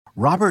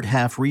Robert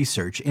Half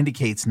research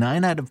indicates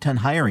 9 out of 10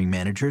 hiring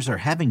managers are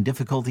having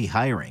difficulty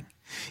hiring.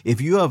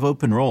 If you have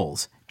open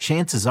roles,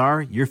 chances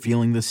are you're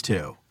feeling this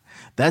too.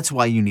 That's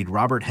why you need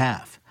Robert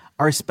Half.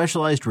 Our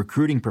specialized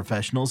recruiting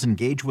professionals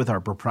engage with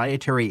our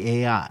proprietary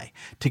AI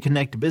to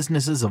connect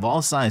businesses of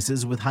all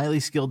sizes with highly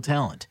skilled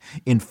talent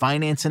in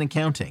finance and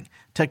accounting,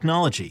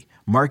 technology,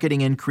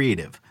 marketing and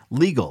creative,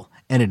 legal,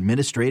 and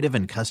administrative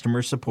and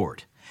customer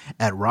support.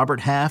 At Robert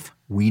Half,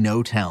 we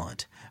know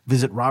talent.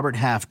 Visit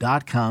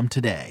roberthalf.com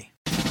today.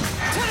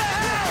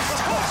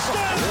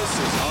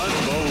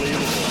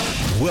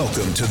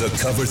 Welcome to the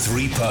Cover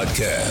 3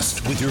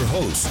 podcast with your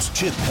hosts,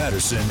 Chip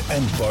Patterson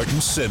and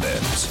Barton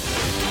Simmons.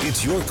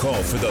 It's your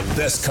call for the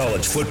best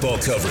college football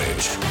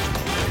coverage.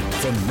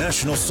 From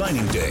National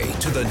Signing Day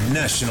to the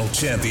National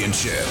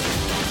Championship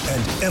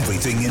and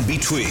everything in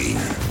between,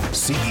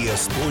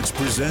 CBS Sports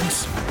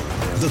presents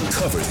the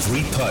Cover 3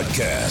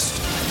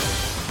 podcast.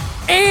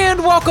 And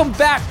welcome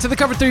back to the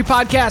Cover 3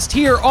 podcast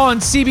here on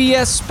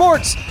CBS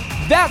Sports.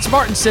 That's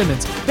Barton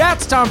Simmons.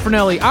 That's Tom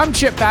Fornelli. I'm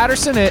Chip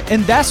Patterson,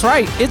 and that's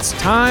right. It's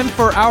time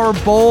for our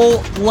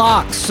bowl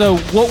locks. So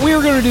what we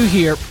are going to do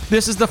here,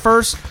 this is the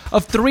first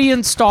of 3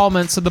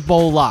 installments of the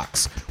bowl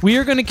locks. We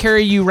are going to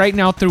carry you right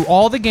now through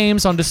all the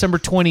games on December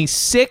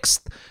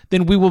 26th.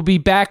 Then we will be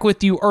back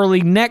with you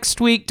early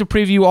next week to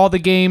preview all the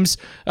games,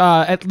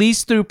 at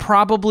least through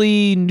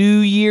probably New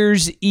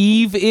Year's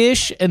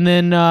Eve-ish, and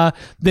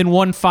then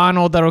one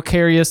final that'll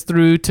carry us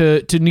through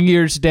to New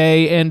Year's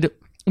Day and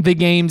the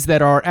games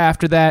that are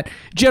after that.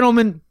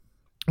 Gentlemen,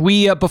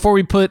 we before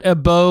we put a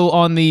bow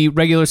on the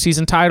regular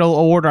season title,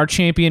 award our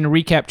champion, and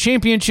recap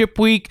championship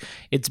week.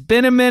 It's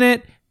been a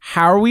minute.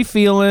 How are we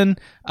feeling?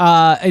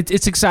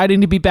 It's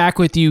exciting to be back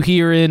with you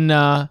here in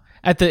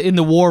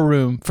the war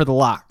room for the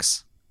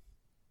locks.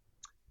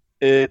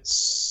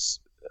 It's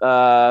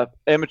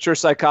amateur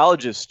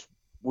psychologist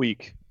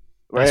week.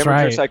 That's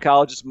amateur right.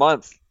 Psychologist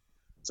month.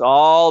 It's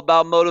all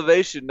about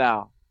motivation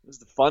now. This is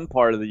the fun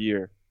part of the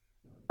year.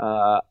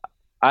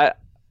 I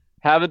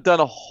haven't done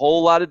a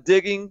whole lot of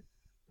digging,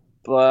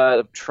 but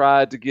I've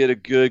tried to get a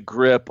good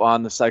grip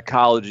on the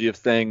psychology of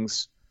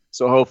things.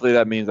 So hopefully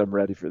that means I'm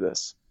ready for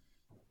this.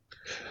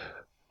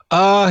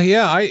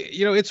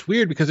 It's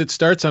weird because it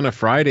starts on a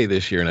Friday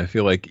this year, and I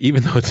feel like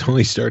even though it's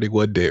only starting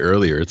one day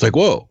earlier, it's like,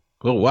 whoa.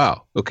 Oh,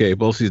 wow. Okay,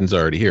 bowl season's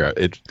already here.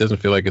 It doesn't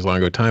feel like as long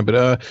ago time,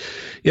 but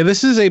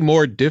this is a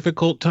more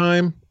difficult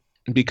time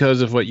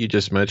because of what you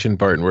just mentioned,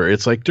 Barton, where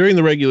it's like during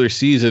the regular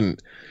season,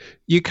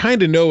 you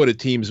kind of know what a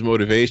team's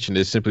motivation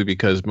is simply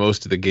because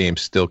most of the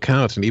games still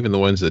count, and even the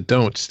ones that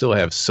don't still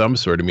have some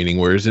sort of meaning,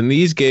 whereas in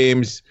these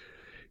games,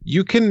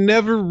 you can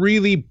never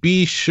really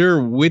be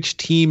sure which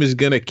team is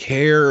going to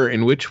care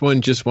and which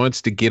one just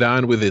wants to get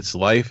on with its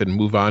life and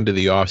move on to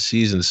the off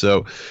season.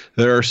 So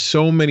there are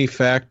so many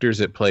factors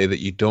at play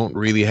that you don't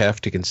really have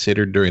to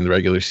consider during the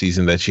regular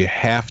season that you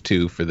have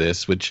to for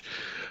this, which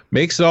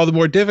makes it all the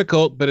more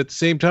difficult, but at the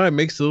same time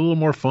makes it a little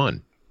more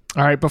fun.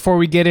 All right, before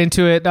we get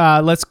into it,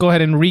 let's go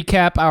ahead and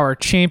recap our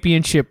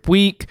championship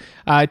week.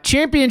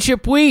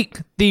 Championship week,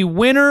 the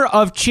winner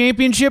of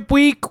championship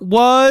week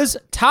was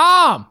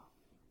Tom.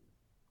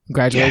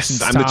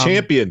 Congratulations, yes, I'm Tom. the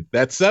champion.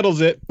 That settles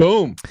it.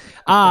 Boom.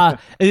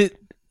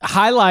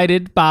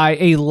 Highlighted by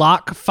a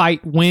lock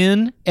fight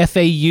win,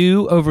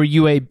 FAU over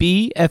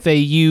UAB.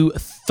 FAU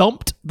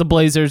thumped the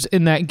Blazers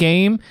in that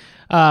game.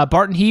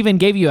 Barton, he even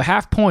gave you a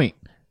half point.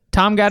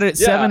 Tom got it at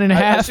 7.5.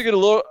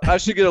 I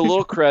should get a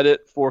little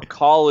credit for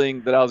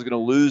calling that I was going to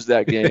lose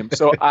that game.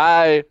 So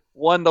I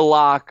won the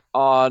lock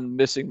on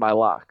missing my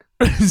lock.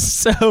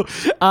 So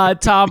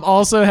Tom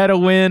also had a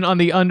win on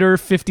the under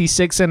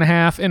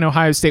 56.5 in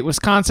Ohio State,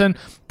 Wisconsin.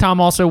 Tom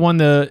also won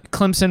the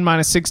Clemson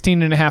minus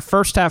 16.5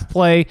 first half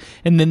play,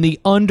 and then the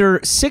under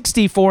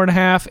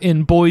 64.5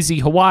 in Boise,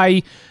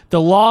 Hawaii.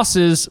 The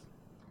losses,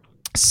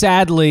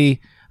 sadly,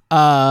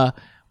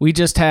 we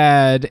just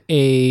had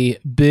a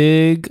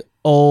big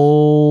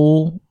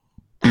on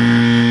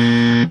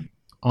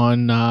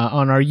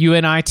our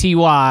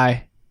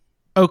UNITY,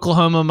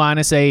 Oklahoma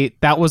minus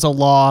 8. That was a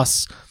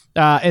loss.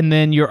 And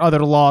then your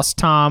other loss,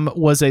 Tom,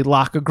 was a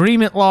lock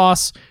agreement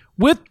loss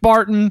with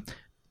Barton,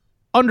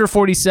 under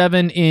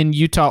 47 in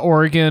Utah,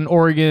 Oregon.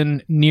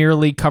 Oregon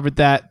nearly covered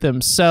that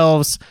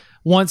themselves.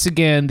 Once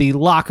again, the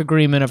lock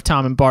agreement of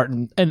Tom and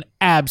Barton, an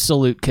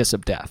absolute kiss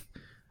of death.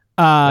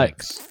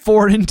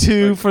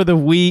 4-2 for the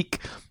week,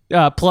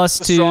 plus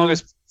the 2.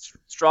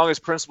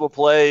 Strongest principal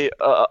play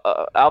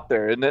out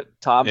there, isn't it?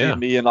 Tom and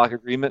me in lock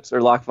agreements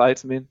or lock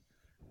fights, I mean.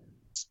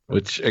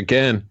 Which,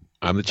 again,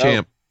 I'm the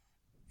champ.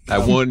 I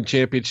won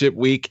championship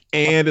week,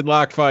 and in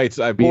lock fights,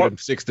 I beat him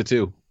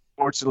 6-2.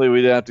 Fortunately,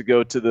 we didn't have to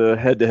go to the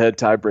head-to-head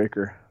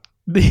tiebreaker.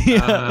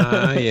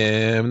 I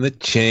am the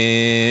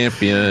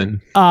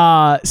champion.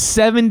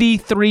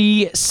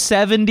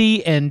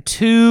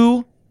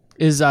 73-70-2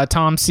 is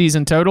Tom's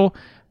season total.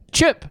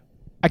 Chip,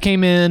 I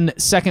came in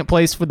second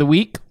place for the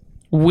week,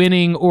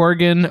 winning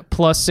Oregon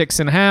plus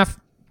 6.5,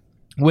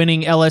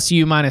 winning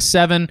LSU minus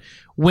 7,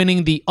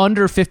 winning the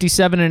under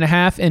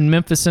 57.5 in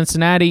Memphis,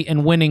 Cincinnati,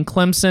 and winning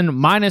Clemson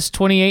minus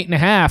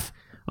 28.5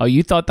 Oh,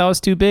 you thought that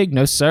was too big?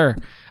 No, sir.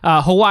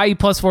 Hawaii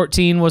plus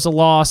 14 was a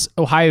loss.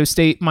 Ohio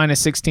State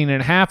minus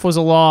 16.5 was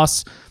a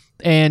loss.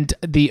 And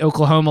the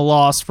Oklahoma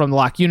loss from the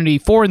Lock Unity,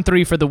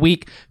 4-3 for the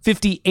week,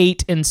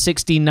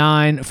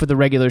 58-69 for the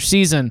regular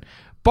season.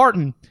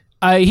 Barton,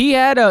 he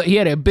had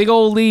a big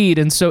old lead,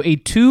 and so a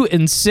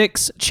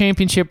 2-6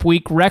 championship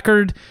week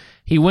record.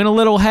 He went a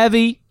little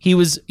heavy. He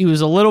was a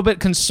little bit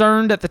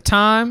concerned at the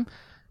time,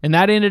 and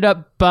that ended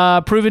up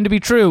proving to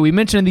be true. We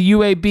mentioned the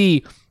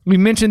UAB. We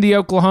mentioned the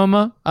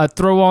Oklahoma.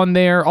 Throw on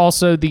there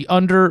also the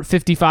under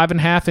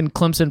 55.5 in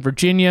Clemson,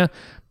 Virginia.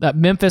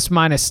 Memphis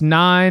minus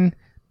 9.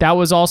 That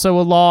was also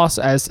a loss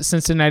as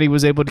Cincinnati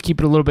was able to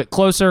keep it a little bit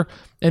closer.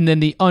 And then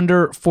the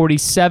under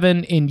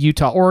 47 in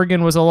Utah,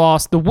 Oregon was a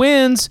loss. The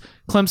wins,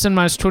 Clemson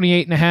minus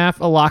 28.5,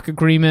 a lock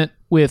agreement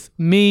with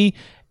me,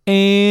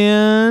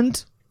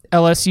 and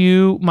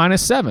LSU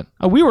minus 7.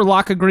 We were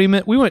lock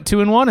agreement. We went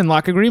 2-1 in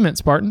lock agreement,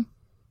 Spartan.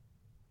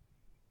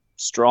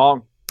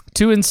 Strong.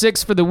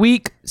 2-6 for the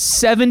week,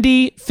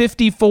 70,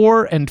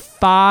 54, and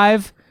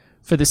 5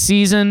 for the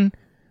season.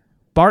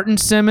 Barton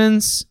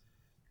Simmons,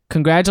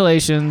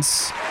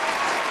 congratulations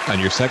on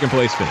your second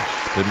place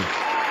finish.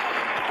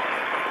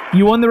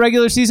 You won the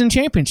regular season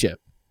championship.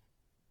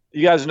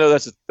 You guys know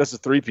that's a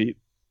three-peat.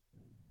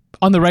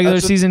 On the regular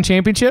season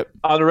championship?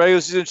 On the regular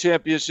season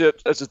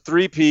championship, that's a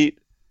three-peat.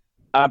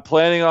 I'm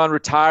planning on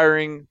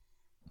retiring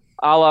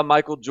a la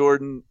Michael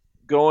Jordan,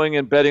 going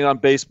and betting on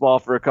baseball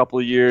for a couple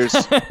of years,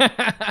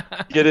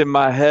 getting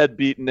my head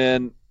beaten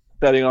in,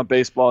 betting on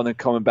baseball, and then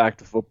coming back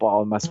to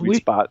football in my sweet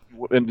spot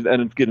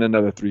and getting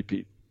another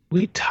three-peat.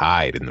 We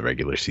tied in the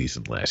regular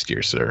season last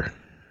year, sir.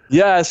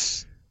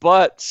 Yes,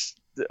 but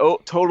the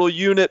total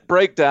unit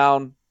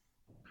breakdown.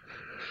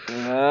 They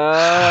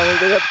got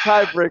the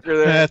tiebreaker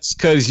there. That's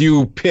because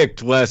you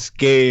picked less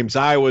games.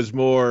 I was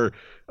more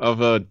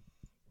of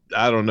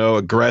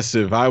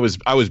aggressive. I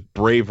was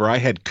braver. I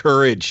had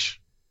courage.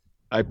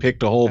 I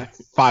picked a whole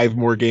 5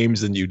 more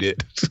games than you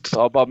did. It's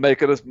all about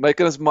making us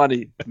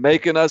money.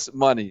 Making us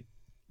money.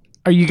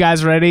 Are you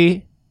guys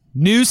ready?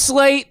 New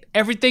slate.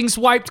 Everything's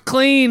wiped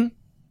clean.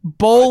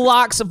 Bowl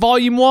Locks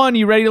Volume 1.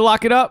 You ready to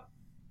lock it up?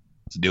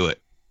 Let's do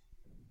it.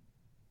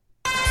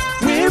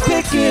 We're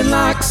picking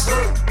locks.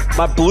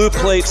 My Blue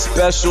Plate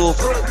special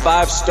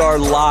 5-star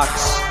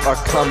locks are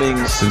coming.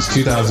 Since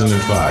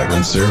 2005,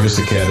 when Service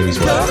Academy's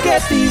Look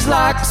at these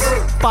locks.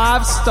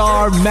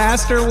 5-star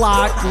master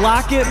lock.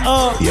 Lock it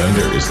up. The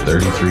under is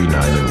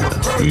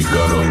 33-9-1. We've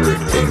gone over it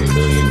a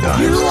million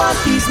times. You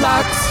want these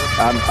locks?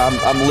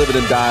 I'm living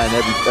and dying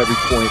every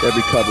point,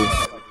 every cover.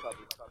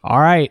 All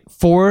right,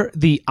 for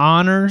the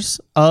honors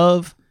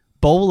of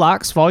Bowl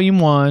Locks Volume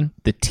 1,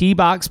 the tee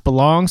box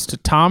belongs to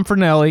Tom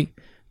Fornelli.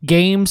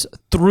 Games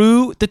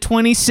through the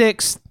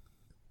 26th.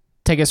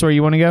 Take us where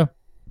you want to go.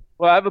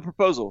 Well, I have a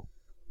proposal.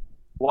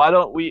 Why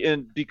don't we,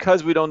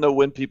 because we don't know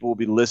when people will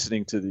be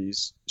listening to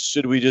these,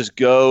 should we just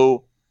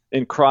go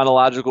in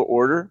chronological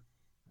order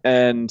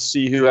and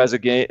see who has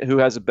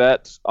a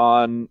bet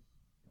on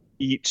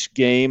each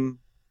game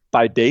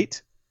by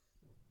date?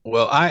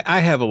 Well,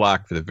 I have a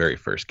lock for the very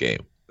first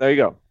game. There you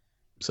go.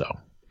 So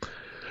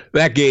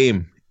that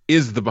game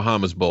is the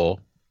Bahamas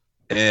Bowl.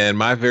 And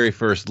my very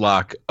first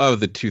lock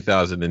of the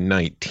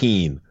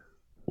 2019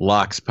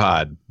 Locks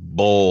Pod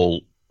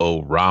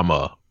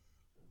Bowl-O-Rama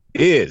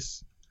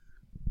is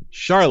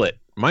Charlotte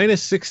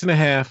minus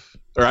 6.5.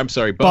 Or I'm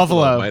sorry,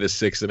 Buffalo minus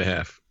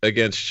 6.5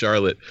 against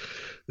Charlotte.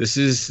 This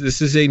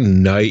is a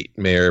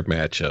nightmare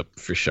matchup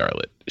for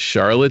Charlotte.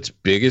 Charlotte's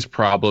biggest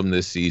problem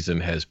this season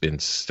has been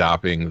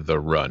stopping the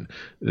run.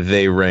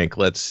 They rank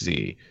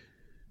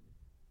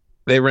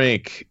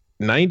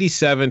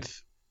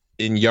 97th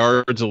in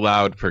yards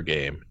allowed per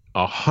game,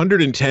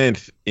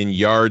 110th in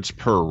yards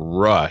per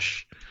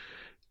rush,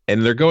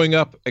 and they're going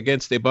up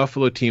against a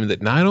Buffalo team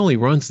that not only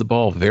runs the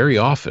ball very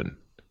often,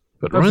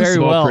 but runs the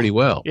ball pretty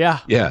well. Yeah.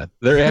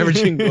 They're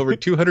averaging over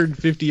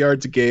 250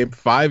 yards a game,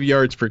 5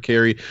 yards per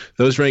carry.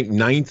 Those rank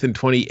 9th and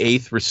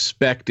 28th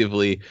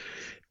respectively.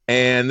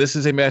 And this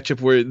is a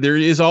matchup where there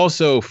is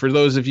also, for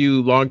those of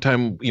you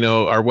longtime,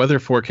 our weather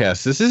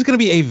forecast, this is going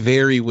to be a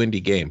very windy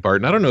game.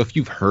 Barton, I don't know if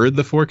you've heard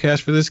the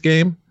forecast for this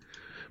game,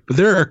 but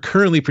there are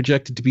currently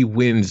projected to be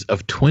winds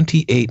of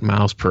 28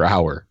 miles per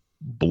hour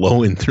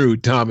blowing through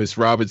Thomas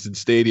Robinson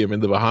Stadium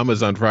in the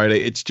Bahamas on Friday.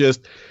 It's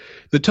just,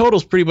 the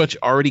total's pretty much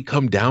already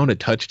come down a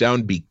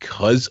touchdown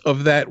because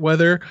of that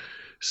weather.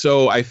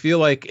 So I feel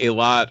like a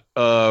lot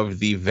of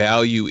the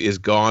value is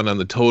gone on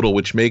the total,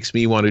 which makes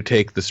me want to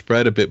take the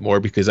spread a bit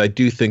more because I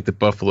do think that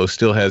Buffalo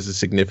still has a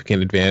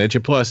significant advantage.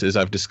 And plus, as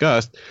I've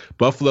discussed,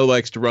 Buffalo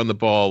likes to run the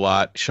ball a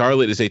lot.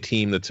 Charlotte is a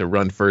team that's a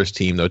run-first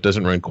team, though it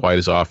doesn't run quite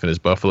as often as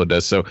Buffalo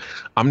does. So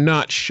I'm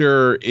not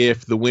sure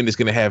if the wind is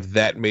going to have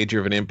that major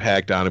of an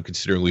impact on them,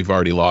 considering we've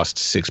already lost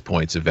 6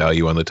 points of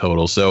value on the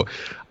total. So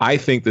I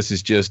think this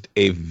is just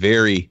a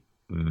very,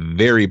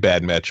 very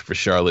bad match for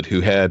Charlotte,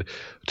 who had a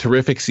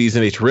terrific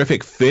season, a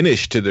terrific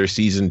finish to their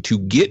season to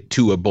get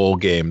to a bowl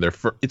game.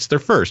 It's their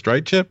first,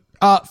 right, Chip?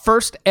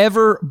 First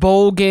ever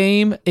bowl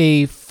game,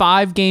 a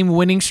 5-game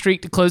winning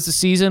streak to close the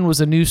season was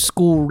a new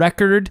school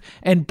record.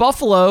 And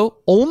Buffalo,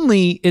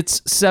 only its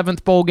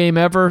 7th bowl game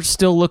ever,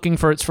 still looking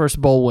for its first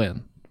bowl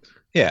win.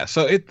 Yeah,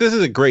 so this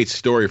is a great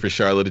story for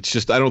Charlotte. It's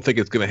just I don't think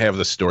it's going to have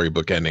the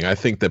storybook ending. I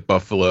think that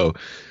Buffalo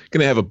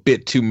going to have a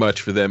bit too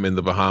much for them in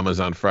the Bahamas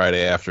on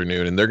Friday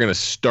afternoon, and they're going to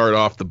start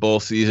off the bowl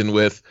season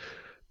with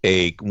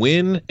a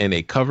win and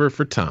a cover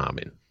for Tom.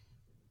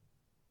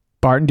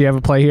 Barton, do you have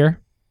a play here?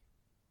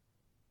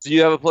 Do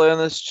you have a play on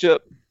this,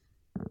 Chip?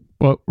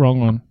 Well, wrong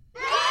one.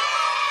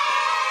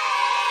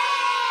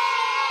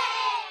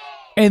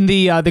 And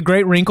the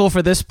great wrinkle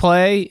for this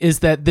play is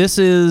that this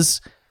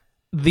is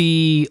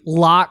the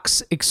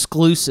Locks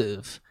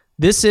exclusive.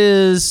 This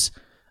is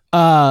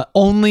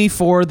only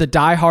for the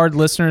diehard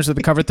listeners of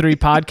the Cover 3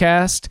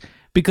 podcast,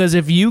 because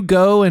if you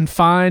go and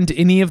find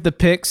any of the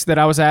picks that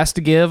I was asked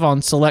to give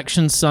on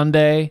Selection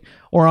Sunday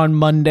or on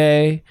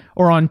Monday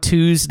or on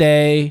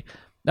Tuesday,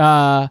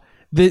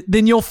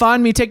 then you'll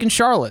find me taking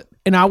Charlotte.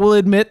 And I will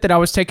admit that I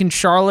was taking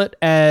Charlotte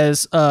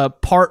as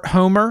part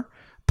homer,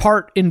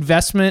 part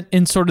investment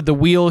in sort of the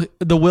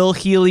Will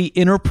Healy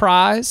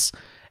enterprise.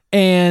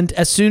 And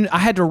as soon I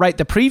had to write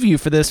the preview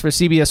for this for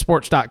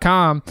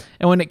CBSSports.com,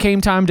 and when it came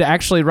time to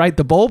actually write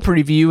the bowl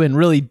preview and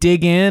really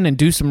dig in and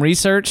do some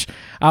research,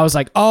 I was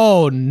like,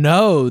 oh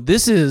no,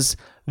 this is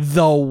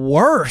the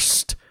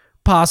worst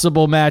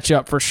possible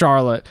matchup for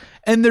Charlotte.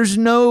 And there's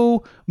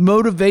no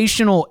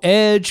motivational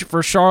edge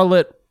for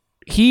Charlotte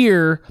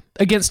here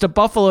against a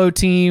Buffalo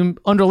team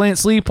under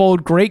Lance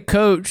Leipold, great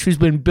coach who's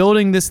been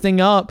building this thing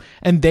up,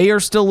 and they are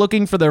still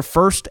looking for their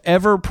first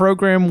ever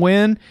program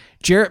win.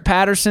 Jarrett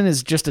Patterson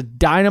is just a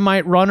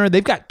dynamite runner.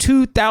 They've got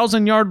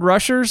 2,000-yard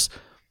rushers.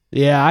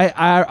 Yeah,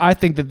 I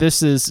think that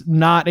this is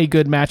not a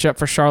good matchup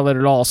for Charlotte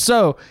at all.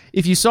 So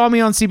if you saw me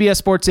on CBS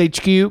Sports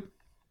HQ,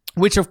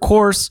 which of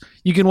course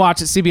you can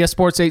watch at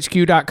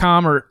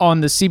cbssportshq.com or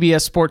on the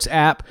CBS Sports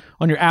app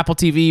on your Apple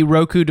TV,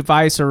 Roku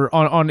device, or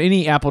on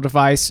any Apple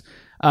device,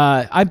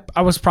 I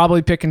was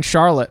probably picking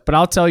Charlotte. But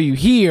I'll tell you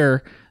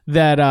here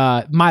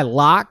that my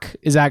lock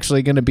is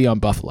actually going to be on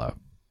Buffalo.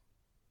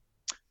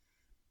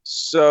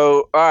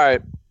 So, all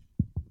right,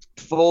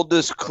 full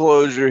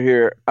disclosure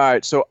here. All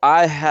right, so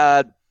I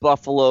had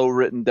Buffalo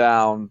written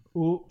down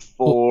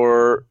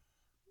for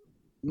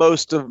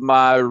most of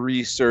my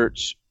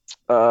research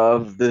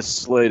of this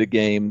slate of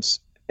games,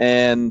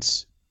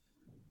 and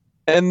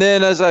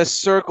then as I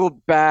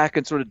circled back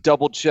and sort of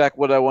double check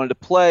what I wanted to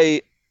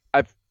play,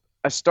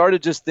 I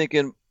started just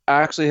thinking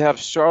I actually have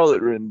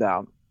Charlotte written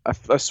down.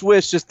 I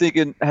switched just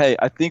thinking, hey,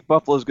 I think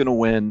Buffalo's going to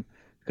win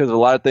because of a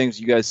lot of things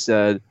you guys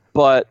said,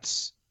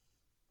 but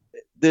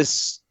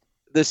this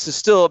is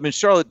still, I mean,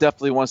 Charlotte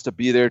definitely wants to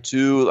be there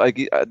too.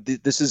 Like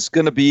this is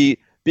going to be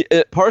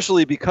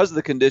partially because of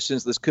the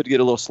conditions. This could get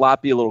a little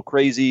sloppy, a little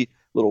crazy,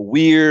 a little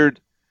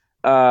weird.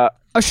 A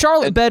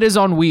Charlotte bet is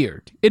on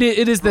weird. It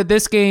is that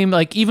this game,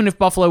 like even if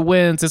Buffalo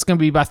wins, it's going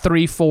to be by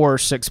 3, 4,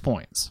 6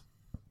 points.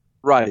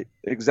 Right,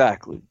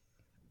 exactly.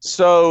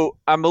 So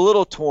I'm a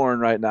little torn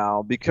right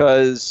now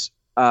because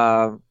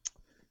I've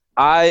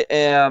got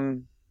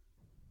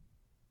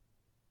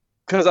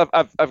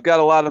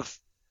a lot of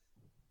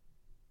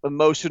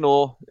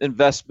emotional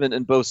investment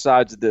in both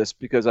sides of this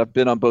because I've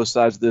been on both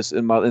sides of this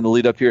in the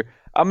lead up here.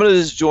 I'm going to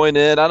just join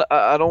in.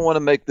 I don't want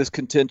to make this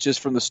contentious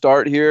from the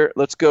start here.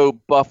 Let's go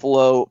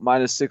Buffalo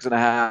minus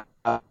 6.5.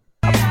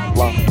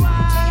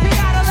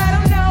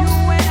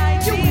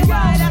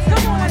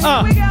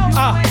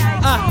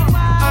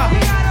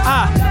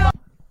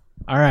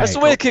 All right. That's the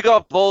way to kick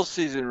off bowl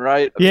season,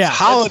 right? Yeah.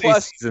 Holiday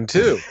season,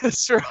 too.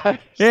 That's right.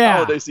 Yeah.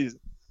 Holiday season.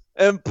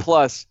 And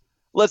plus,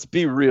 let's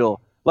be real.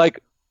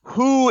 Like,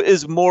 who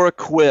is more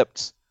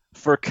equipped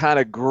for kind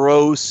of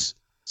gross,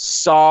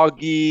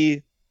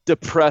 soggy,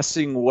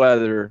 depressing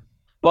weather,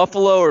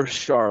 Buffalo or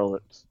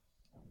Charlotte?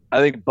 I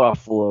think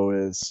Buffalo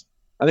is.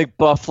 I think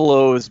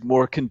Buffalo is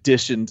more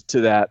conditioned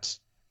to that,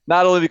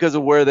 not only because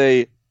of where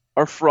they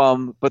are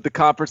from, but the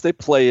conference they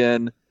play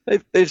in.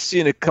 They've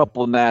seen a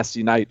couple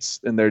nasty nights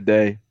in their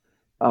day.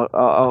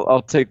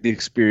 I'll take the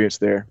experience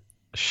there.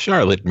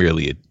 Charlotte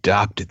merely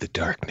adopted the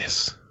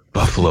darkness.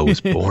 Buffalo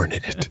was born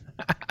in it.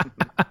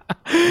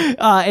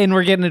 And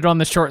we're getting it on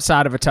the short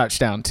side of a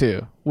touchdown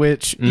too,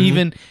 which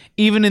even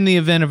in the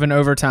event of an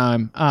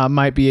overtime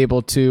might be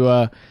able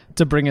to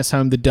bring us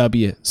home the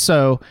W.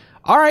 So,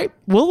 all right,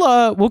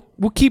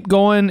 we'll keep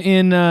going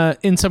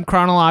in some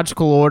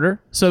chronological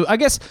order. So I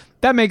guess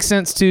that makes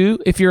sense too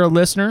if you're a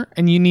listener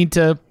and you need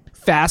to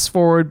fast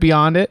forward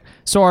beyond it.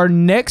 So our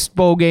next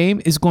bowl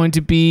game is going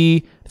to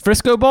be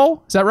Frisco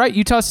Bowl. Is that right?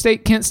 Utah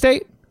State, Kent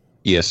State?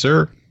 Yes,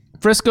 sir.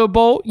 Frisco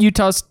Bowl,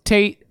 Utah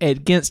State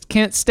against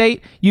Kent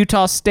State.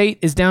 Utah State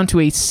is down to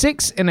a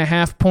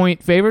 6.5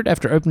 point favorite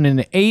after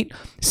opening at 8.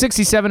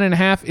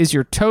 67.5 is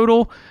your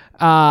total.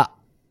 I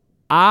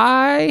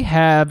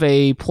have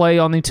a play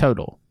on the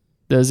total.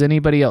 Does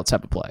anybody else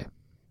have a play?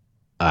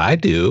 I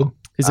do.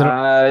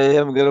 I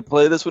am going to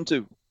play this one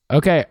too.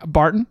 Okay,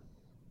 Barton,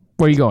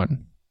 where are you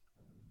going?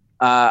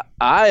 I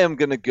am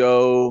going to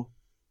go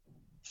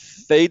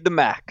fade the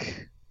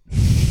Mac.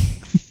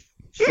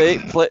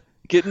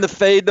 Getting the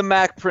fade the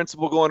Mac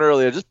principle going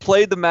earlier. Just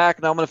played the Mac,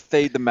 and I'm going to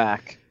fade the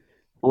Mac.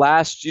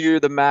 Last year,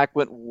 the Mac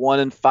went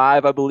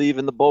 1-5, I believe,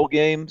 in the bowl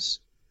games,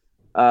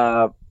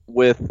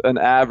 with an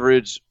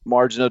average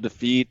margin of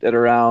defeat at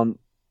around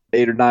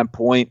 8 or 9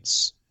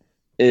 points.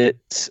 And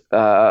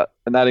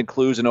that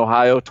includes in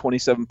Ohio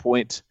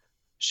 27-point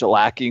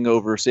shellacking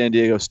over San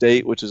Diego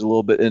State, which is a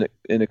little bit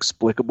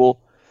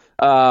inexplicable.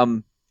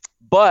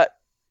 But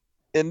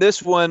in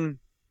this one,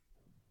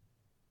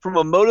 from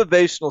a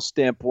motivational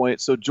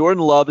standpoint, so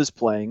Jordan Love is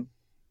playing,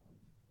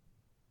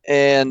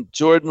 and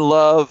Jordan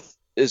Love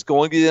is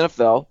going to the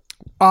NFL.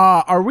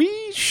 Are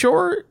we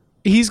sure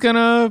he's going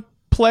to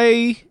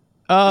play? Is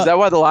that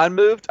why the line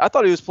moved? I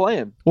thought he was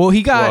playing. Well,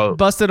 he got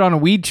busted on a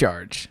weed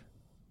charge.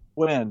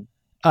 When?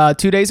 2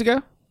 days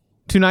ago?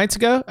 2 nights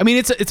ago? I mean,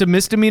 it's a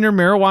misdemeanor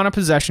marijuana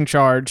possession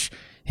charge.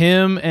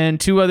 Him and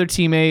 2 other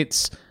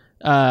teammates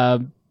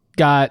it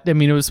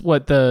was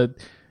what the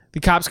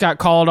cops got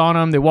called on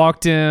him. They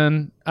walked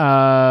in.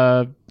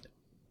 Utah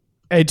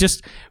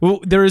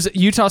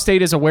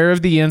State is aware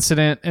of the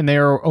incident, and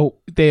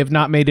they have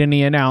not made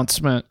any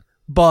announcement.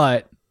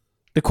 But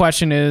the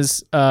question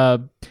is,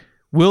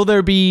 will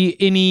there be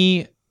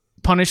any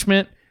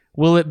punishment?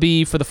 Will it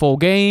be for the full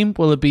game?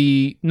 Will it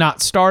be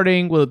not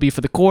starting? Will it be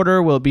for the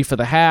quarter? Will it be for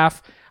the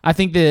half? I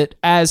think that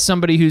as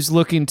somebody who's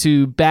looking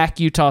to back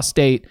Utah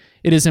State,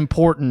 it is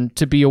important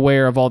to be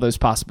aware of all those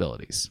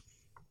possibilities.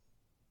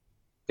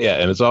 Yeah,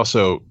 and it's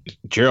also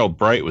Gerald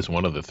Bright was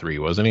one of the 3,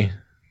 wasn't he?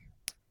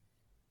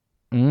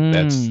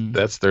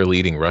 That's their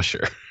leading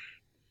rusher.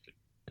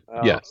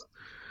 Oh. Yes.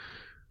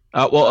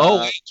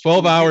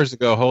 12 hours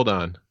ago. Hold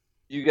on.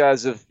 You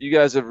guys have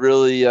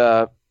really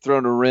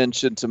thrown a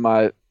wrench into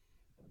my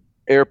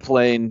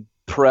airplane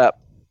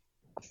prep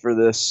for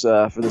this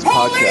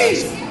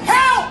podcast.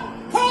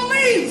 Help!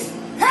 Police!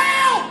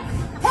 Help!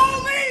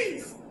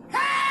 Police!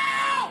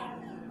 Help!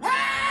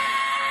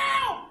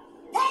 Help!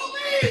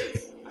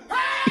 Police!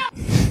 Help!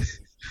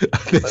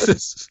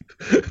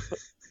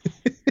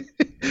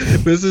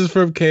 This is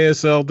from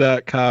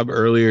KSL.com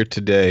earlier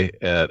today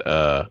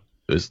it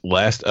was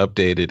last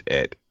updated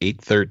at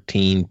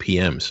 8:13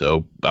 p.m.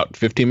 So about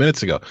 15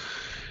 minutes ago.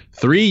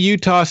 3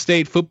 Utah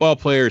State football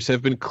players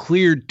have been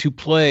cleared to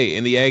play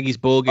in the Aggies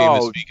bowl game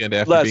this weekend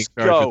after being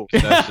charged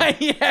with possession.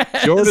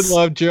 Yes. Jordan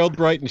Love, Gerald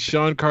Bright, and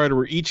Sean Carter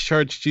were each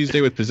charged Tuesday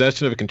with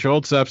possession of a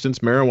controlled substance,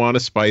 marijuana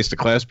spiced, a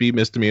Class B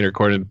misdemeanor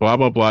according to blah,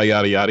 blah, blah,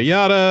 yada, yada,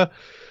 yada.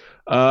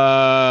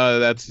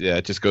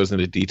 It just goes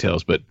into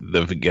details, but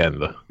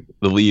the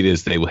lead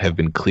is they have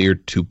been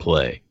cleared to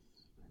play.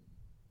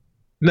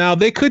 Now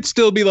they could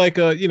still be like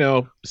a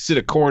sit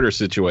a quarter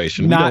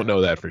situation. We don't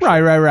know that for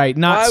sure. Right.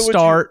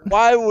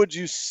 Why would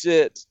you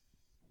sit?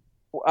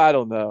 I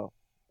don't know.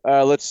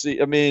 Let's see.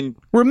 I mean,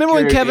 remember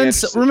when Kevin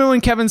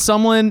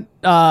Sumlin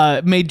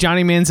made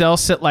Johnny Manziel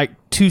sit like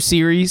 2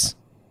 series?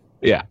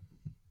 Yeah.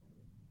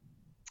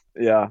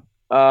 Yeah.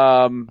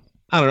 I don't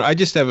know. I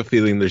just have a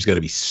feeling there's going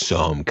to be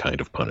some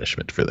kind of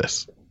punishment for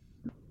this.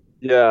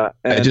 Yeah.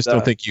 And, I just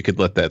don't think you could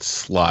let that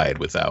slide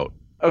without.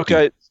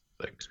 Okay.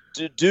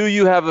 Do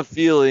you have a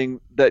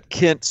feeling that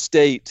Kent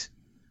State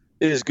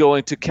is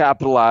going to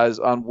capitalize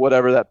on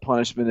whatever that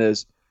punishment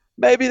is?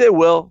 Maybe they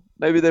will.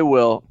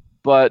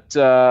 But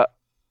fade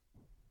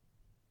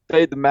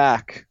the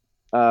Mac.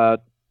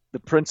 The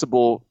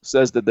principal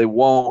says that they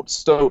won't.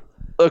 So,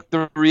 look,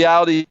 the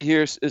reality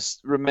here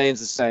remains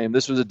the same.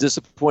 This was a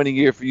disappointing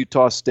year for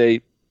Utah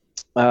State.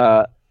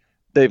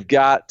 They've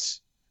got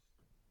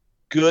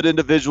good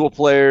individual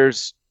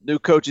players. New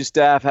coaching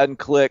staff hadn't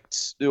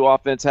clicked. New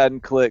offense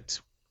hadn't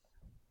clicked.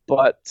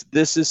 But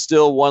this is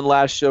still one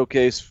last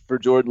showcase for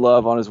Jordan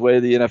Love on his way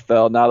to the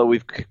NFL. Now that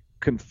we've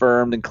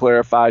confirmed and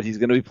clarified he's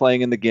going to be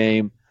playing in the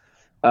game,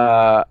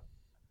 I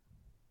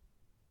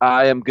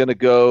am going to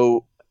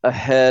go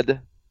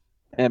ahead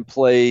and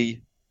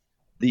play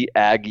the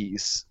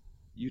Aggies.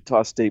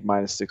 Utah State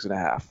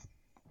 -6.5.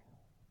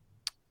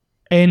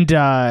 And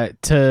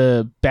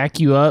to back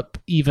you up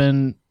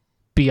even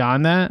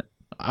beyond that,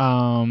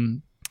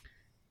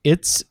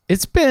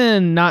 it's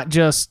been not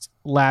just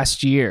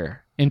last year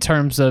in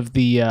terms of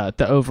the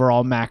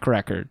overall MAC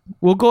record.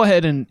 We'll go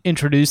ahead and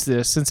introduce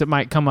this since it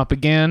might come up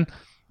again.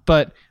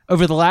 But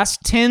over the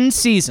last 10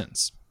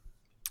 seasons,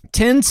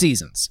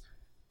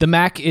 the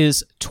MAC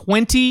is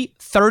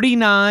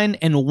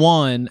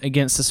 20-39-1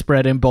 against the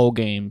spread in bowl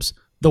games,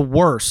 the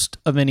worst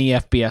of any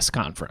FBS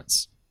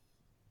conference.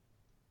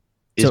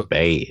 It's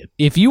bad.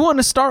 If you want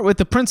to start with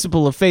the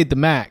principle of fade the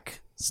MAC,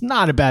 it's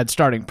not a bad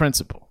starting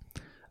principle.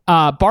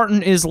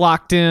 Barton is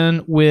locked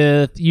in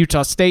with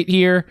Utah State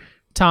here.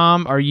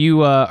 Tom, are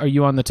you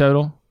on the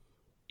total?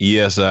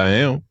 Yes, I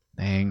am.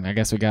 Dang, I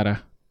guess we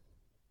gotta.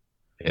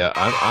 Yeah,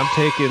 I'm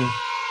taking.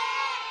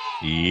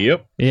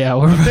 Yep. Yeah,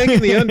 I'm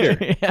taking the under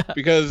yeah.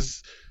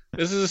 because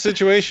this is a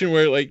situation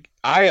where, like,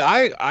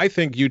 I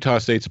think Utah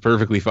State's a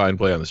perfectly fine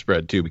play on the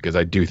spread too, because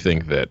I do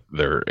think that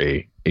they're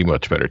a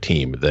much better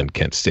team than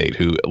Kent State,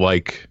 who,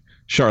 like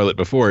Charlotte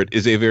before it,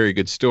 is a very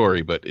good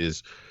story, but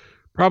is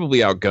probably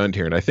outgunned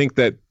here. And I think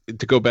that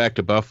to go back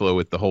to Buffalo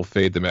with the whole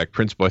fade the Mac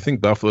principle, I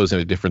think Buffalo's in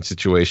a different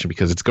situation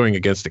because it's going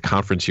against a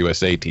Conference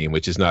USA team,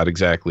 which is not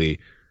exactly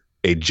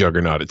a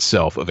juggernaut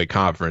itself of a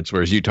conference,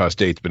 whereas Utah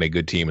State's been a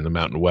good team in the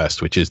Mountain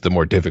West, which is the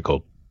more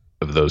difficult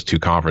of those two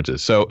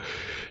conferences. So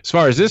as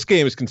far as this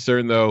game is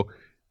concerned, though,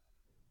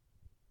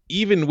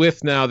 even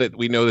with now that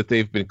we know that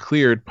they've been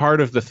cleared, part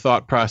of the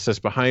thought process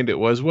behind it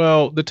was,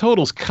 well, the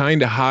total's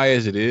kind of high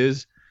as it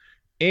is.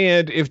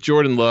 And if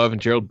Jordan Love and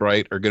Gerald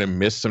Bright are going to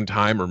miss some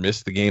time or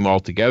miss the game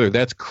altogether,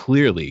 that's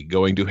clearly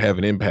going to have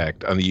an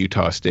impact on the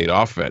Utah State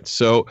offense.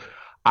 So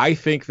I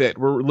think that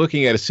we're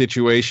looking at a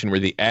situation where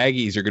the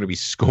Aggies are going to be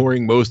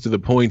scoring most of the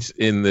points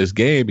in this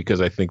game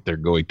because I think they're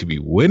going to be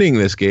winning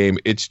this game.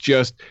 It's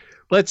just,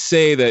 let's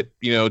say that,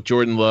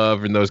 Jordan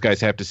Love and those guys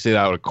have to sit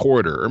out a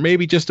quarter or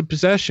maybe just a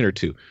possession or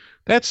two.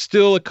 That's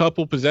still a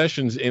couple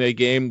possessions in a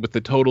game with the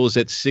total is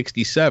at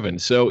 67.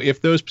 So if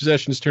those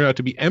possessions turn out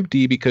to be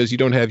empty because you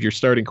don't have your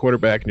starting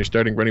quarterback and your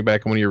starting running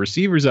back and one of your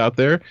receivers out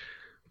there,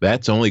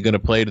 that's only going to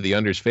play to the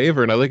under's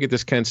favor. And I look at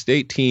this Kent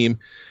State team,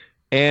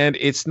 and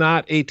it's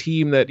not a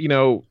team that,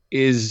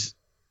 is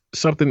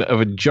something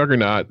of a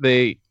juggernaut.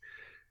 They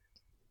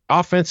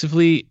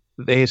offensively,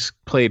 they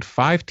played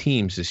 5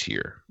 teams this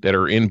year that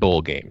are in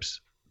bowl games.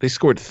 They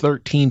scored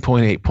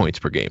 13.8 points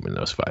per game in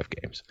those 5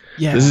 games.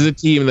 Yeah. This is a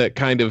team that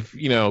kind of,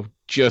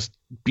 just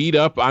beat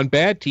up on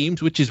bad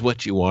teams, which is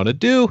what you want to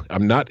do.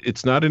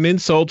 It's not an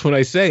insult when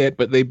I say it,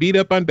 but they beat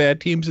up on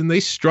bad teams and they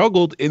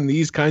struggled in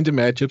these kinds of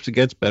matchups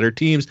against better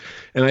teams.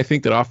 And I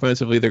think that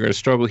offensively they're going to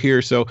struggle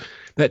here. So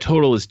that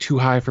total is too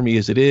high for me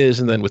as it is.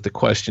 And then with the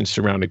questions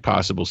surrounding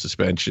possible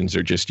suspensions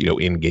or just,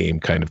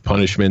 in-game kind of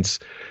punishments,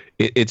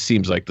 it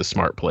seems like the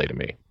smart play to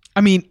me.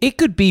 I mean, it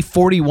could be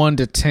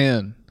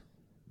 41-10.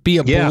 Be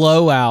a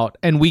blowout,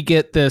 and we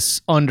get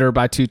this under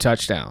by 2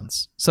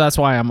 touchdowns. So that's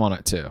why I'm on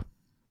it too.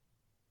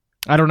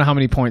 I don't know how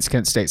many points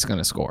Kent State's going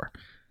to score.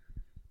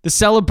 The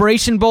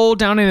Celebration Bowl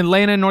down in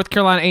Atlanta, North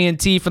Carolina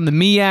A&T from the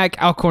MEAC,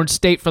 Alcorn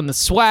State from the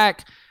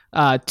SWAC.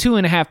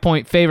 2.5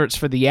 point favorites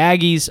for the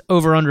Aggies,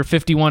 over under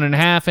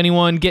 51.5.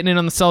 Anyone getting in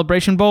on the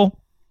Celebration Bowl?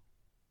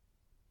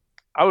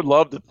 I would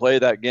love to play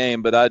that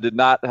game, but I did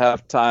not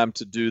have time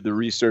to do the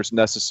research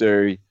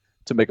necessary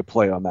to make a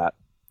play on that.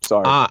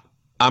 Sorry.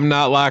 I'm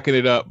not locking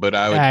it up, but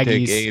I would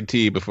Aggies. take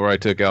A&T before I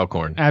took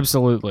Alcorn.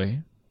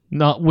 Absolutely.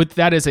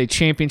 That is a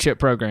championship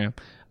program.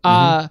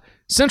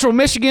 Central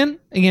Michigan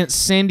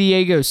against San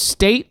Diego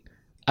State.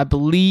 I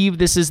believe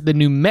this is the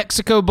New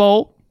Mexico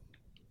Bowl.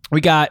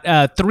 We got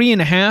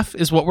 3.5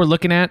 is what we're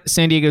looking at.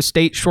 San Diego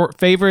State short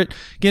favorite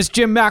against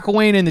Jim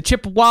McElwain and the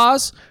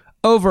Chippewas.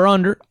 Over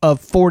under of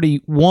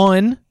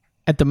 41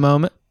 at the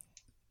moment.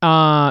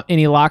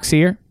 Any locks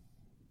here?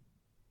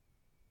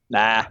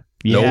 Nah.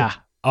 Yeah. Nope.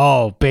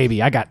 Oh,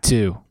 baby, I got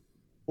 2.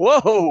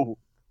 Whoa.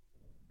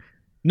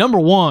 Number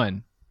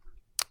 1,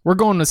 we're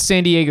going to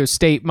San Diego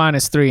State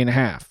minus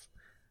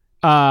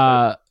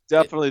 3.5.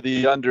 Definitely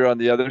the under on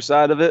the other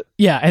side of it.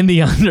 Yeah, and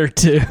the under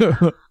too.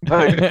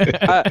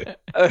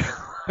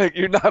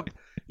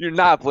 You're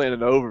not playing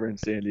an over in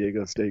San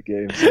Diego State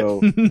game, so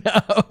No.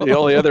 The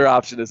only other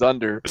option is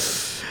under.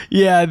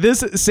 Yeah, this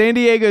San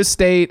Diego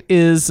State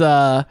is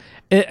a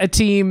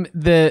team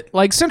that,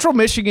 like Central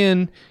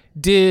Michigan,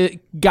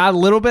 got a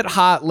little bit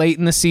hot late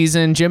in the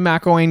season. Jim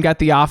McElwain got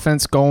the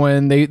offense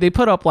going. They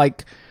put up I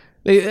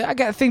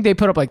think they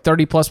put up like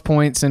 30 plus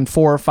points in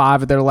 4 or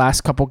 5 of their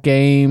last couple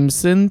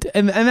games, and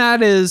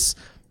that is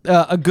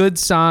a good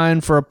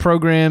sign for a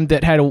program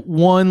that had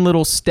one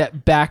little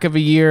step back of a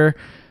year.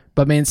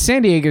 But man,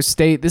 San Diego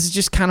State, this is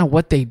just kind of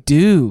what they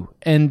do,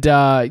 and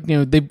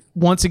they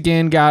once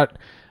again got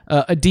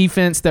a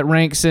defense that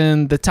ranks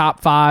in the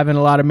top 5 in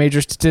a lot of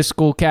major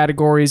statistical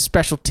categories,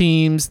 special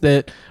teams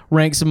that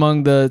ranks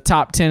among the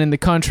top 10 in the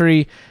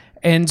country.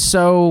 And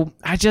so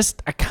I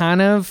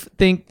kind of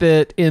think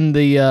that in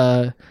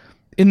the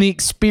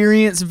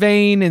experience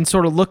vein and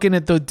sort of looking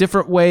at the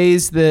different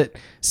ways that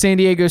San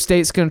Diego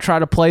State's going to try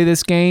to play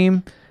this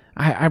game,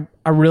 I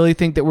really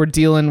think that we're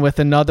dealing with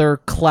another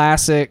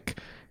classic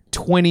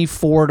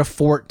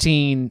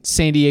 24-14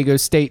 San Diego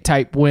State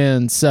type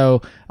win.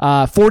 So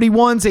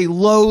 41's a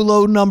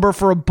low number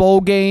for a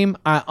bowl game.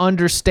 I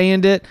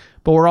understand it,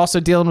 but we're also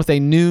dealing with a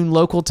noon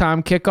local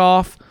time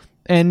kickoff.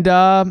 And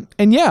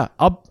yeah,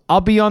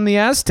 I'll be on the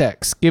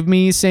Aztecs. Give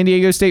me San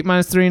Diego State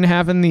minus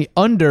 3.5 and the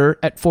under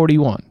at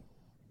 41.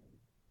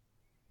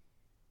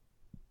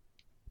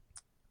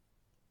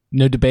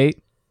 No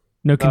debate.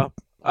 I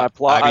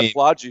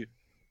applaud you.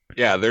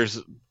 Yeah,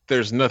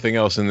 there's nothing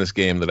else in this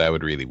game that I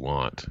would really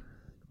want.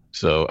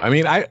 So, I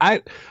mean,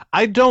 I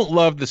don't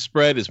love the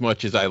spread as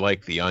much as I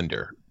like the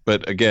under.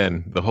 But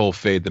again, the whole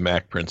fade the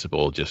Mac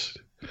principle just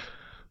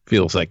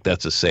feels like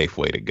that's a safe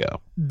way to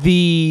go.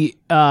 The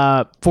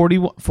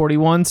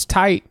 41's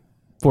tight.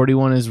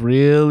 41 is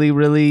really,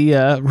 really,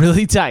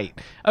 really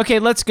tight. Okay,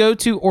 let's go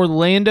to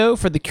Orlando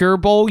for the Cure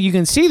Bowl. You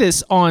can see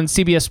this on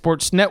CBS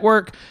Sports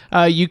Network.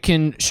 You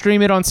can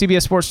stream it on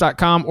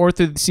CBSSports.com or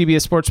through the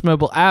CBS Sports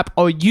mobile app.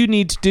 All you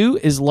need to do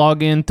is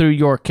log in through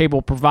your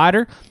cable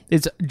provider.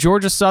 It's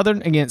Georgia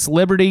Southern against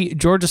Liberty.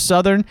 Georgia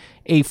Southern,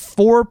 a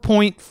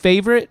 4-point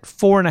favorite,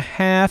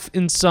 4.5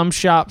 in some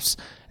shops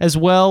as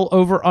well.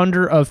 Over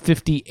under of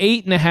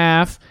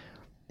 58.5.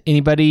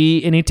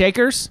 Anybody, any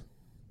takers?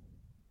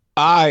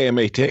 I am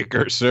a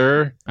taker,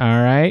 sir. All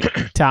right.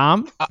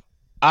 Tom?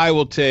 I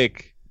will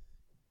take,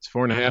 it's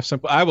 4.5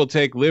 simple. I will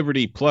take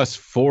Liberty plus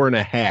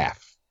 4.5.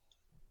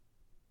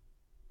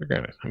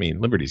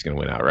 Liberty's going to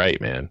win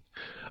outright, man.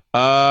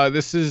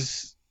 This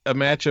is a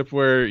matchup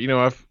where,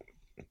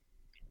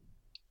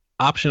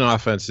 option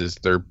offenses,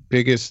 their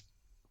biggest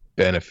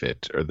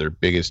benefit or their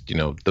biggest,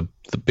 the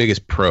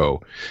biggest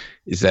pro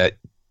is that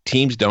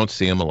teams don't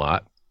see them a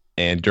lot.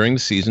 And during the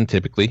season,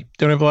 typically,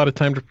 don't have a lot of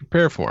time to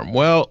prepare for them.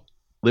 Well,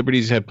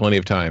 Liberty's had plenty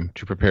of time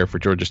to prepare for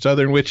Georgia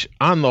Southern, which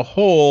on the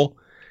whole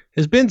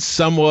has been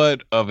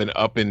somewhat of an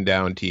up and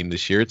down team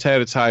this year. It's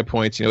had its high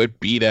points. It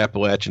beat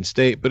Appalachian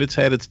State, but it's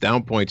had its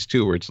down points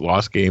too, where it's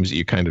lost games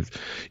that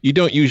you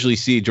don't usually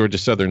see Georgia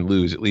Southern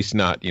lose, at least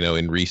not,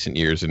 in recent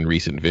years and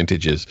recent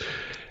vintages.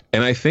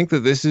 And I think that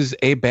this is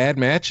a bad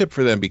matchup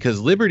for them because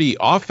Liberty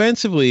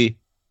offensively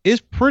is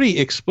pretty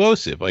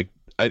explosive. Like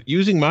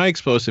using my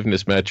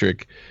explosiveness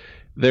metric,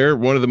 they're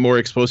one of the more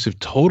explosive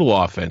total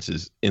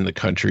offenses in the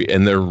country,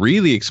 and they're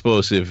really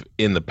explosive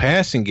in the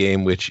passing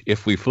game, which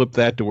if we flip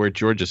that to where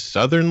Georgia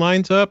Southern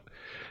lines up,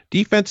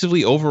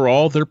 defensively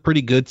overall, they're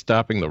pretty good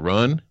stopping the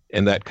run,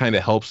 and that kind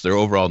of helps their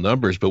overall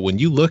numbers. But when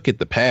you look at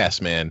the pass,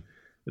 man,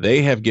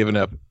 they have given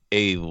up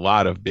a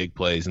lot of big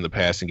plays in the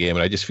passing game,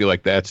 and I just feel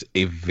like that's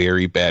a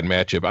very bad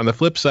matchup. On the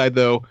flip side,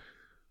 though,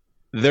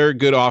 they're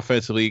good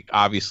offensively,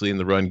 obviously, in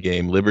the run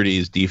game.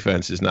 Liberty's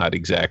defense is not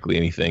exactly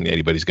anything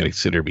anybody's going to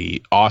consider to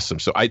be awesome.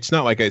 So it's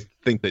not like I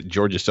think that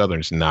Georgia Southern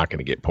is not going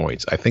to get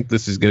points. I think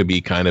this is going to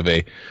be kind of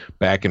a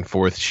back and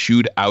forth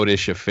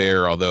shootout-ish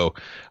affair, although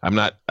I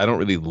don't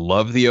really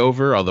love the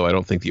over, although I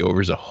don't think the over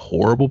is a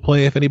horrible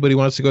play if anybody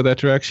wants to go that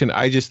direction.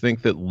 I just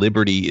think that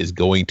Liberty is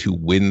going to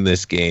win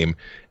this game,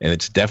 and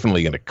it's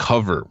definitely going to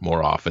cover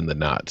more often than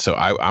not. So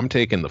I'm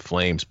taking the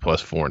Flames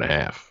plus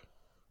 4.5.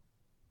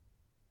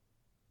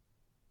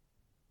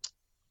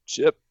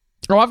 Chip.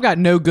 Oh, I've got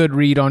no good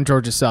read on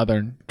Georgia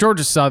Southern.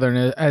 Georgia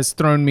Southern has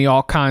thrown me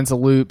all kinds of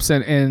loops,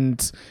 and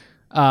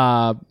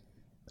that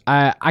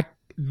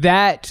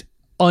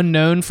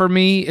unknown for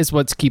me is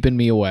what's keeping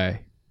me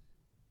away.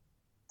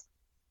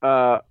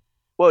 Well,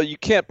 you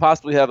can't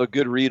possibly have a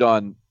good read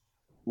on,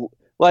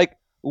 like,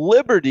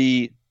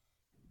 Liberty.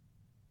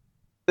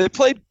 They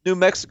played New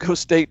Mexico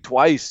State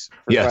twice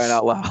for crying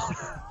out loud.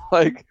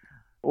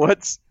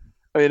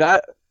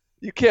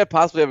 You can't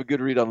possibly have a good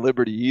read on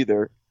Liberty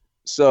either.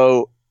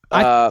 So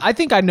I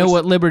think I know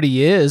what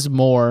Liberty is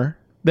more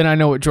than I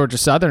know what Georgia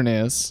Southern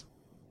is.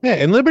 Yeah,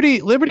 and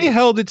Liberty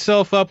held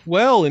itself up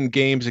well in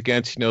games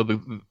against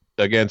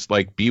against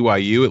like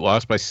BYU. It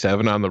lost by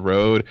 7 on the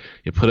road.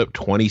 It put up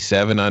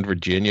 27 on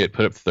Virginia. It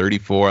put up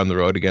 34 on the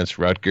road against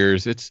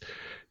Rutgers. It's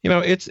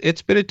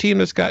been a team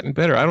that's gotten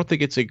better. I don't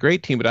think it's a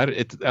great team,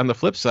 but on the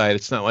flip side,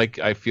 it's not like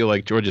I feel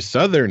like Georgia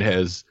Southern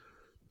has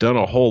done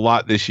a whole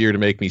lot this year to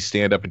make me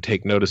stand up and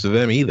take notice of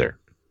them either.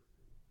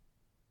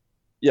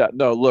 Yeah,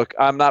 no, look,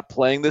 I'm not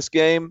playing this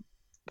game,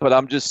 but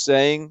I'm just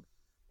saying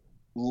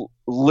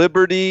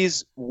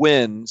Liberty's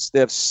wins, they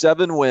have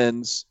 7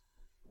 wins.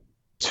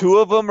 2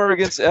 of them are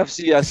against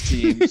FCS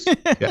teams.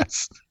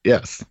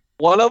 Yes.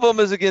 One of them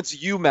is against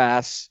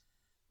UMass,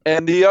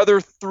 and the other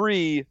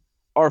 3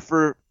 are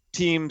for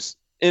teams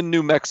in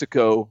New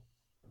Mexico,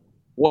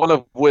 one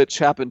of which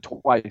happened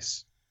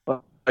twice.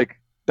 Like,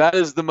 that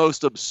is the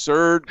most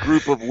absurd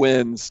group of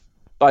wins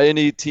by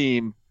any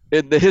team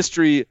in the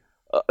history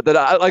that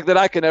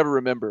I can ever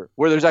remember,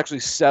 where there's actually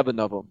 7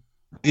 of them.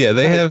 Yeah,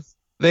 they have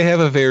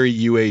a very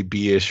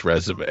UAB-ish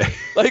resume.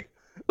 like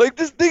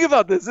just think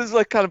about this. This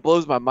like kind of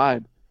blows my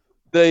mind.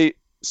 They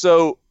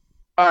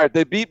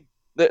beat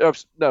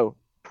Buffalo.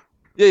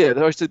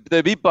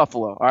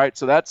 All right,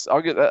 so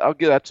I'll give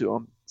that to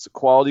them. It's a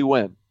quality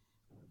win.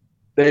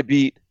 They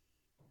beat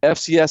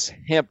FCS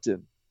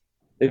Hampton.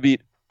 They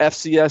beat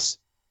FCS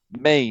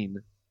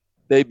Maine.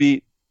 They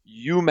beat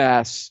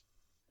UMass.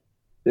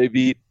 They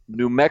beat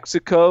New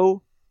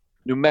Mexico,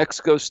 New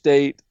Mexico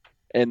State,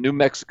 and New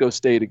Mexico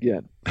State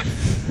again.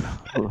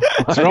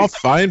 They're all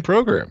fine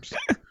programs.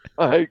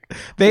 Like,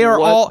 they are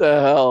all. What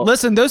the hell?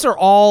 Listen, those are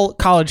all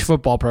college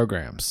football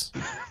programs.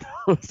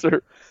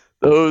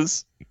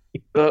 those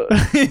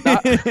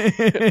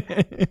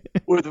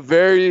with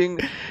varying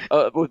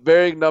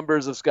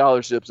numbers of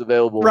scholarships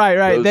available.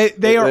 Right.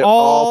 They are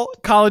all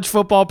college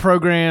football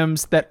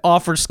programs that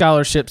offer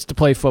scholarships to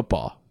play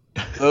football.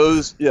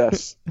 Those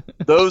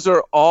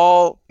are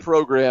all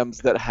programs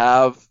that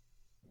have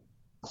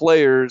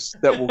players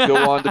that will go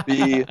on to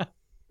be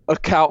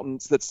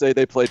accountants that say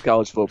they played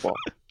college football.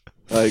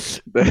 Like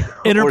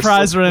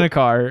Enterprise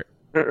Rent-A-Car.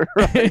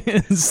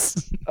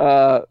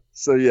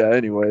 So yeah.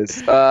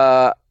 Anyways,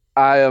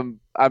 I'm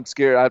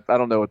scared. I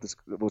don't know what's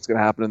going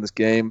to happen in this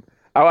game.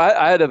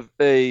 I had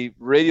a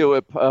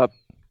radio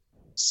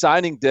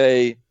signing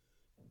day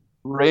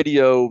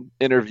radio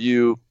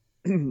interview,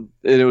 and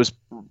it was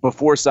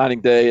before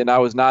signing day, and I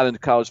was not in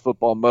college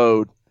football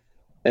mode,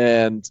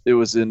 and it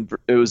was in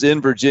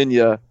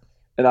Virginia,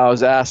 and I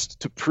was asked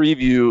to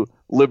preview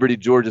Liberty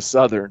Georgia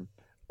Southern,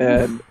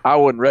 and I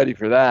wasn't ready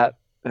for that,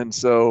 and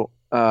so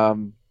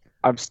I'm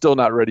still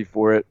not ready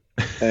for it,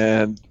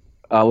 and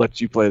I'll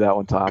let you play that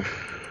one, Tom.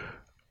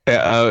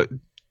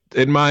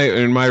 In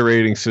my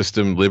rating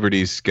system,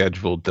 Liberty's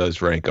schedule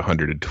does rank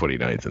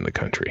 129th in the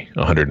country.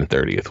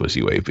 130th was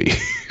UAB.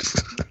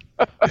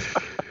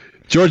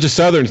 Georgia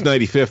Southern's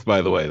 95th,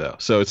 by the way, though.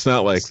 So it's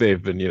not like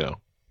they've been,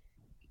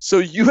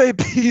 So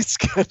UAB's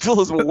schedule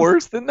is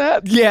worse than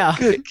that? Yeah.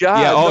 Good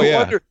God.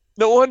 Yeah.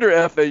 No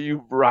wonder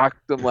FAU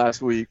rocked them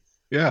last week.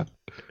 Yeah.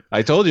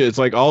 I told you, it's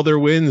like all their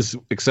wins,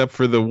 except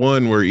for the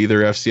one where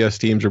either FCS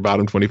teams or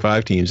bottom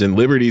 25 teams. And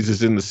Liberty's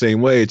is in the same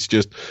way. It's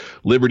just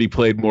Liberty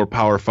played more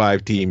Power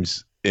 5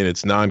 teams in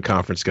its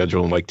non-conference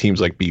schedule, and like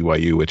teams like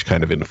BYU, which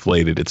kind of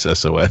inflated its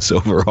SOS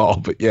overall.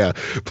 But yeah,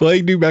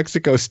 playing New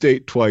Mexico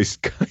State twice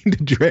kind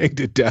of dragged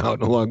it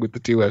down along with the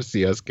 2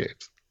 FCS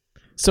games.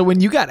 So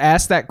when you got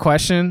asked that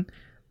question,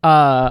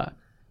 it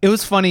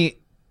was funny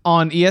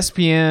on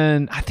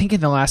ESPN, I think in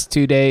the last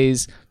 2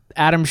 days,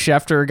 Adam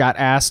Schefter got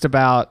asked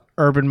about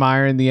Urban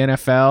Meyer in the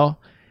NFL,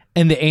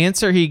 and the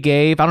answer he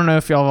gave, I don't know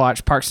if y'all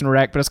watch Parks and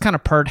Rec, but it's kind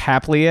of Perd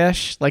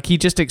Hapley-ish. Like, he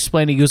just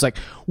explained, he was like,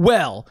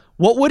 well,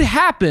 what would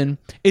happen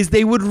is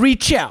they would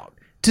reach out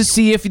to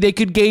see if they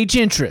could gauge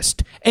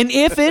interest. And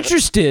if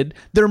interested,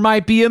 there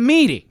might be a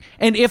meeting.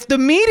 And if the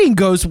meeting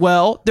goes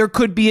well, there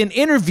could be an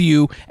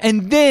interview,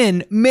 and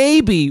then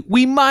maybe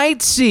we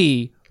might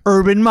see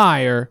Urban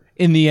Meyer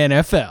in the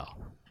NFL.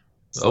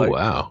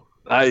 Wow.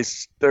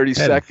 Nice. 30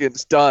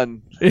 seconds,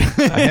 done. I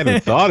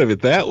hadn't thought of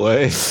it that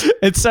way.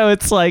 And so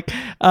it's like,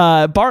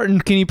 Barton,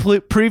 can you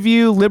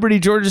preview Liberty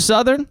Georgia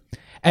Southern?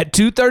 At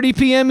 2:30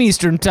 p.m.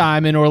 Eastern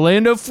Time in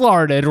Orlando,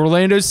 Florida at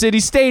Orlando City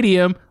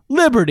Stadium,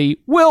 Liberty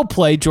will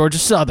play Georgia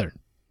Southern.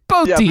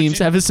 Both teams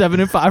have a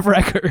 7-5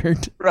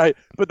 record. Right.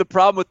 But the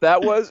problem with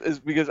that is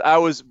because I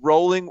was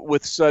rolling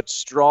with such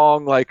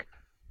strong, like,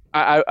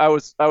 I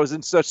was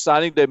in such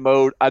signing day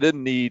mode. I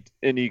didn't need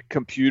any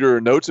computer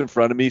or notes in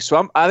front of me.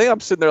 So I think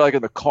I'm sitting there like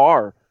in the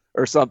car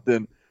or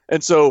something.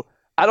 And so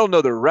I don't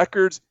know the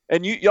records.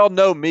 And y'all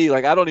know me.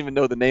 Like, I don't even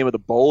know the name of the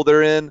bowl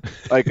they're in.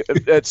 Like,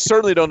 I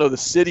certainly don't know the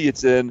city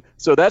it's in.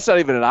 So that's not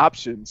even an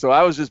option. So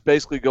I was just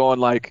basically going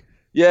like,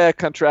 yeah,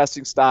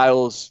 contrasting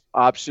styles,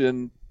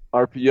 option,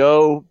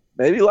 RPO,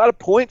 maybe a lot of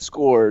points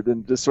scored,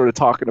 and just sort of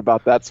talking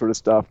about that sort of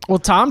stuff. Well,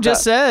 Tom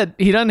just said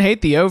he doesn't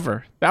hate the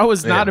over. That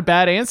was not a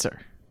bad answer.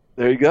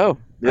 There you go.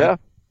 Yeah.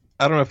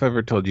 I don't know if I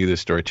ever told you this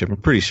story, Chip. I'm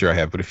pretty sure I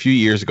have. But a few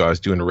years ago, I was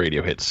doing a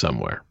radio hit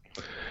somewhere.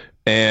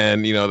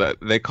 And, that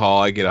they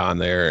call, I get on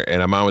there,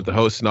 and I'm on with the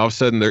host, and all of a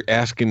sudden they're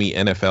asking me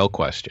NFL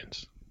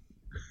questions.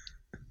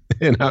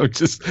 And I'm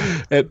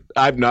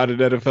not an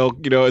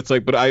NFL, it's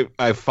like, but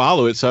I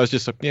follow it. So I was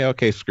just like, yeah,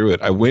 okay, screw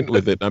it. I went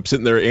with it. And I'm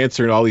sitting there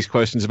answering all these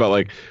questions about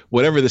like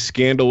whatever the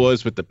scandal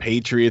was with the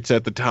Patriots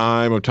at the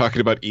time. I'm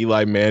talking about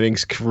Eli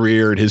Manning's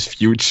career and his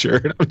future.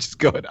 And I'm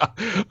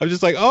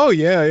just like, oh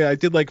yeah, I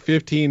did like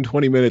 15,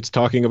 20 minutes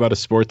talking about a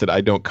sport that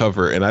I don't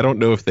cover. And I don't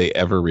know if they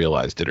ever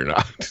realized it or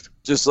not.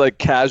 Just like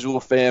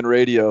casual fan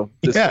radio.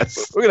 Yes.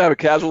 We're going to have a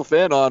casual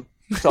fan on.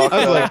 It's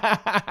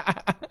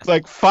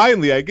like,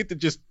 finally, I get to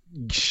just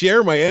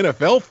share my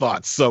NFL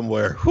thoughts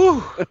somewhere.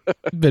 Whew.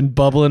 Been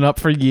bubbling up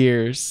for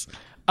years.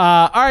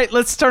 All right,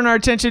 let's turn our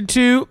attention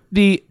to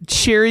the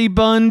Cherry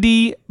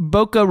Bundy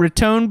Boca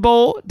Raton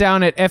Bowl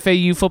down at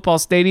FAU Football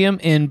Stadium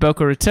in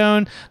Boca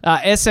Raton.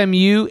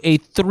 SMU, a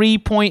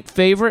 3-point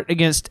favorite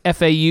against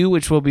FAU,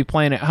 which will be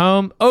playing at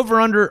home.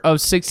 Over-under of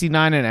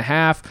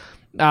 69.5.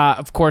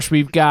 Of course,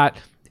 we've got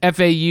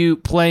FAU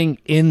playing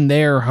in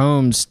their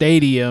home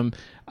stadium.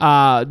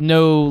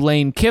 No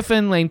Lane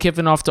Kiffin. Lane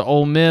Kiffin off to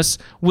Ole Miss.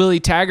 Willie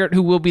Taggart,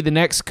 who will be the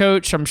next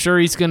coach. I'm sure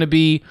he's going to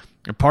be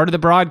a part of the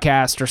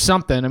broadcast or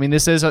something. I mean,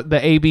 this is the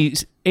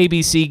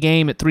ABC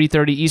game at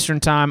 3:30 Eastern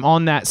Time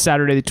on that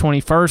Saturday the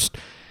 21st.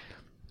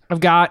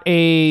 I've got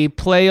a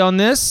play on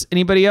this.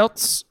 Anybody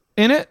else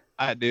in it?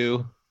 I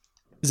do.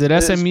 Is it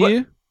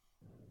SMU?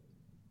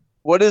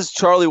 What is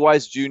Charlie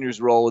Weiss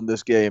Jr.'s role in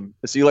this game?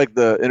 Is he like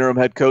the interim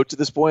head coach at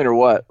this point, or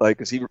what?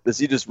 Like, is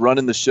he just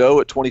running the show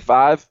at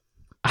 25?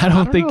 I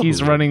don't think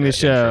he's running the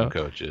show.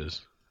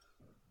 Coaches.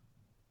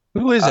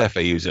 Who is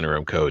FAU's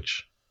interim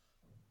coach?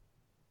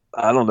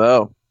 I don't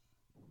know.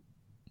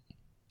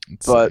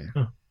 But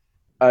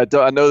I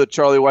know that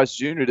Charlie Weiss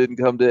Jr. didn't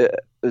come to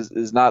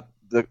is not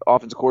the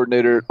offensive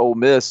coordinator at Ole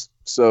Miss.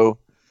 So,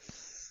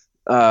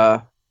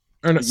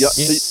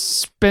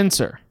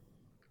 Spencer.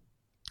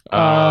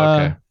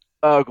 Okay.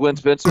 Glenn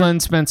Spencer. Glenn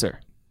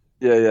Spencer.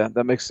 Yeah,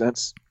 that makes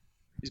sense.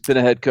 He's been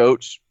a head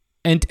coach.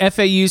 And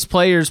FAU's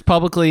players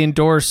publicly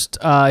endorsed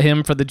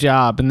him for the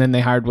job, and then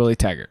they hired Willie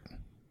Taggart.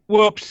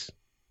 Whoops.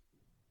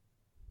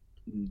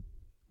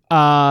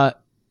 I'm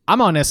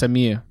on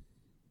SMU.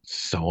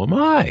 So am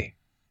I.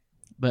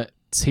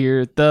 Let's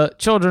hear the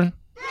children.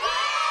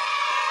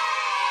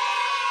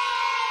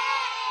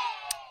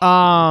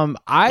 A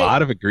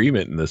lot of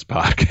agreement in this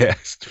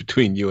podcast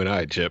between you and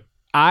I, Chip.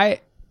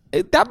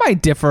 That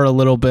might differ a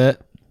little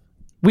bit.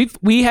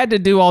 We had to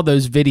do all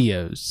those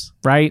videos,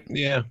 right?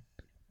 Yeah.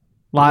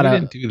 We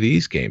didn't do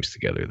these games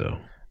together though.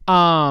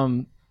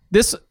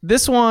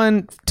 This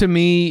one to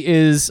me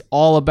is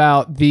all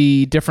about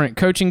the different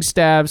coaching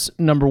staffs,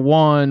 number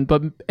one,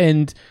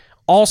 and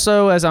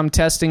also as I'm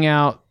testing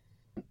out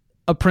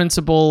a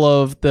principle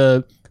of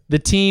the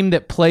team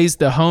that plays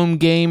the home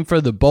game for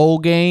the bowl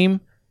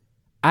game,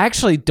 I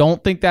actually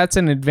don't think that's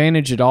an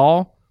advantage at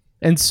all.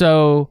 And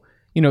so,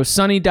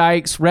 Sonny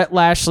Dykes, Rhett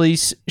Lashley,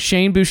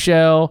 Shane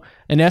Buechele,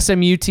 an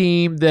SMU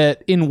team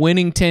that in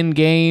winning 10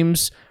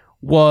 games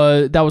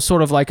was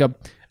sort of like a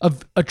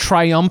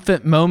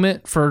triumphant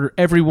moment for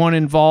everyone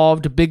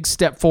involved, a big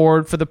step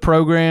forward for the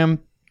program.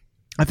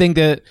 I think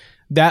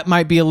that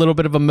might be a little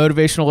bit of a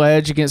motivational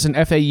edge against an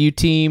FAU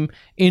team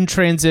in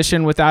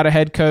transition without a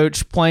head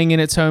coach playing in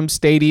its home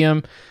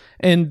stadium.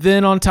 And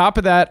then on top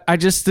of that, I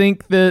just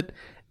think that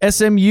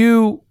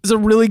SMU is a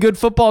really good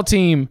football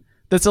team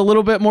that's a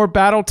little bit more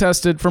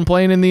battle-tested from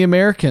playing in the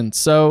American.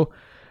 So,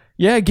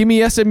 yeah, give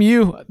me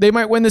SMU. They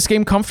might win this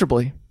game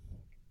comfortably.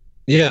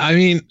 Yeah, I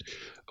mean,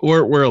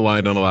 we're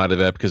aligned on a lot of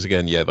that because,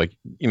 again,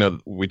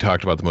 we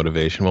talked about the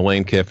motivation. Well,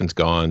 Lane Kiffin's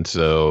gone,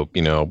 so,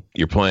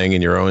 you're playing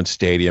in your own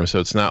stadium, so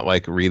it's not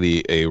like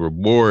really a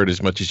reward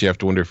as much as you have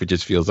to wonder if it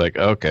just feels like,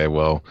 okay,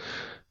 well,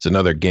 it's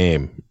another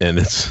game, and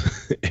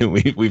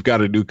we've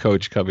got a new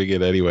coach coming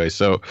in anyway.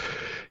 So,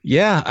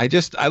 yeah,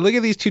 I look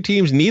at these two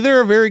teams. Neither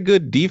are very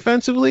good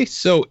defensively.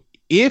 So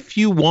if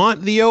you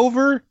want the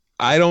over,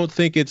 I don't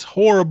think it's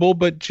horrible,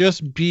 but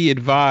just be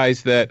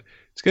advised that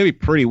it's going to be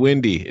pretty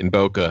windy in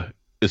Boca.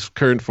 This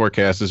current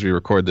forecast as we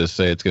record this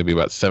say it's going to be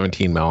about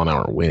 17 mile an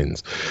hour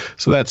winds.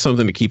 So that's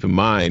something to keep in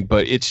mind.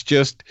 But it's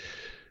just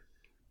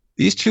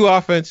these two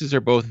offenses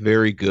are both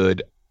very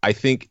good. I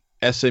think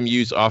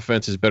SMU's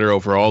offense is better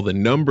overall. The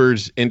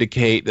numbers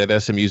indicate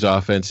that SMU's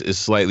offense is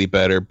slightly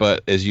better,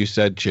 but as you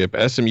said, Chip,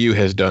 SMU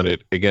has done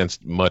it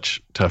against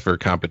much tougher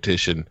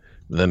competition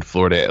than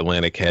Florida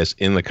Atlantic has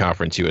in the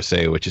Conference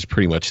USA, which is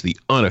pretty much the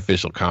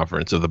unofficial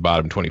conference of the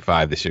bottom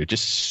 25 this year.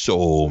 Just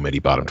so many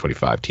bottom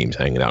 25 teams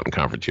hanging out in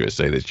Conference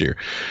USA this year.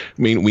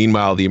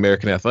 Meanwhile, the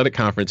American Athletic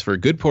Conference for a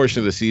good portion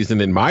of the season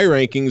in my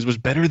rankings was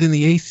better than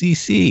the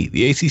ACC.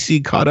 The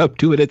ACC caught up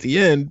to it at the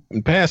end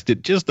and passed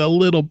it just a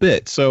little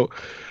bit. So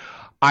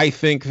I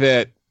think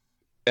that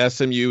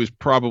SMU is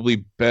probably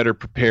better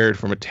prepared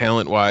from a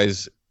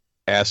talent-wise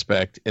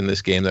aspect in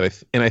this game.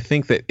 And I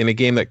think that in a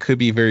game that could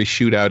be very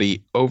shootout-y,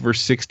 over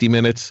 60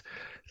 minutes,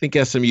 I think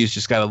SMU's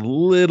just got a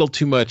little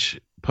too much,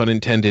 pun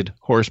intended,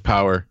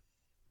 horsepower.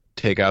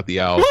 Take out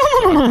the Owls.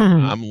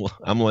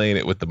 I'm laying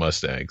it with the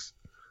Mustangs.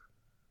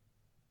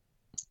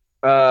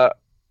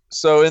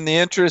 So in the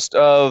interest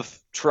of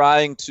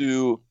trying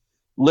to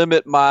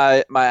limit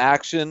my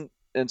action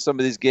in some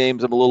of these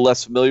games I'm a little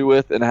less familiar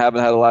with and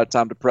haven't had a lot of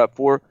time to prep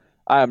for,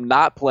 I am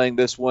not playing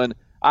this one.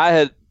 I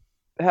had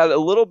a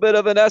little bit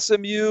of an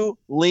SMU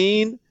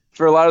lean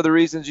for a lot of the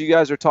reasons you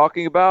guys are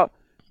talking about,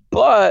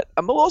 but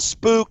I'm a little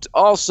spooked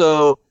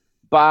also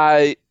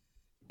by,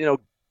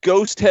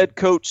 ghost head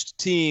coached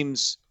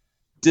teams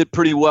did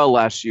pretty well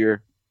last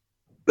year.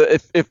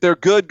 If they're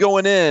good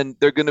going in,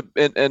 they're going to,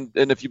 and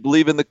if you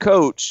believe in the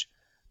coach,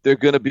 they're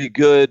going to be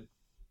good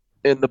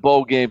in the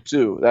bowl game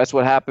too. That's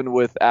what happened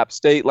with App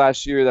State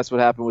last year. That's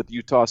what happened with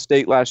Utah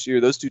State last year.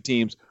 Those two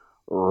teams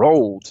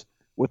rolled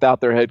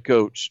without their head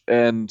coach.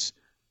 And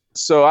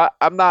so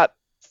I'm not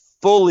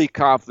fully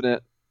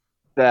confident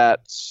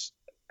that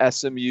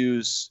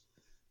SMU's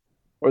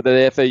or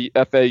that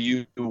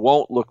FAU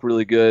won't look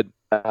really good.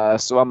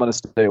 So I'm going to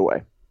stay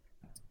away.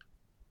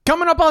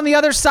 Coming up on the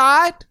other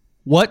side,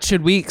 what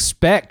should we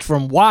expect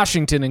from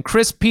Washington and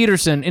Chris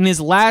Peterson in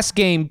his last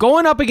game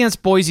going up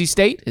against Boise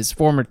State, his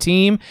former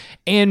team,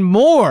 and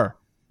more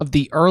of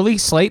the early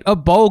slate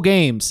of bowl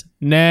games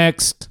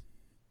next.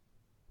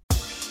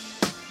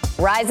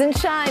 Rise and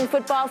shine,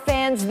 football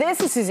fans.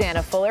 This is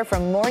Susanna Fuller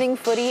from Morning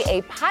Footy,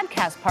 a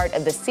podcast part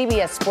of the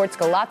CBS Sports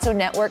Golazo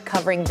Network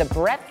covering the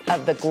breadth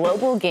of the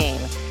global game.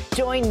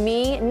 Join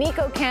me,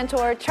 Nico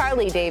Cantor,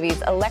 Charlie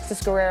Davies,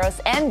 Alexis Guerreros,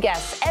 and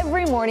guests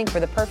every morning for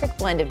the perfect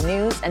blend of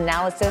news,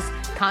 analysis,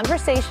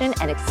 conversation,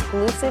 and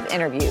exclusive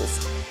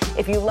interviews.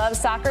 If you love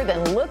soccer,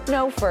 then look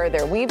no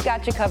further. We've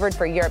got you covered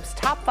for Europe's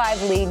top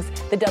 5 leagues,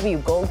 the W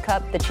Gold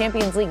Cup, the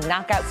Champions League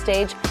knockout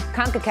stage,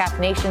 CONCACAF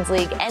Nations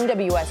League,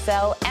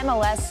 NWSL,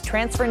 MLS,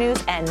 transfer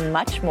news, and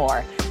much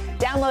more.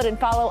 Download and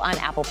follow on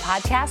Apple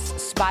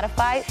Podcasts,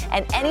 Spotify,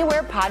 and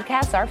anywhere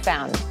podcasts are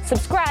found.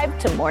 Subscribe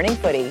to Morning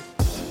Footy.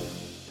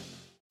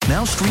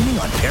 Now streaming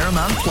on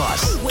Paramount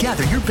Plus.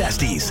 Gather your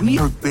besties. We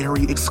are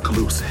very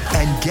exclusive.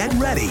 And get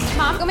ready.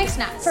 Mom, go make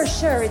snacks. For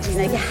sure,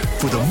 Regina. Yeah.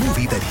 For the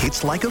movie that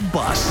hits like a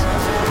bus.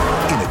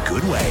 In a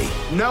good way.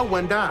 No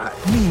one died.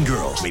 Mean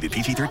Girls. Rated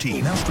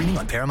PG-13. Now streaming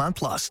on Paramount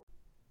Plus.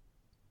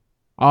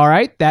 All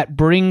right, that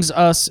brings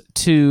us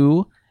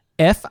to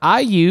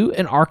FIU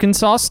and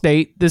Arkansas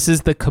State. This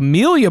is the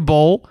Camellia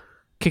Bowl,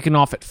 kicking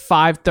off at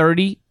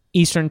 5:30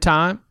 Eastern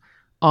Time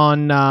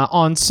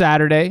on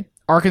Saturday.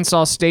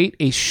 Arkansas State,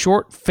 a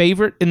short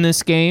favorite in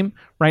this game,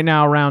 right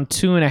now around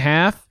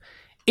 2.5.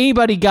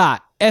 Anybody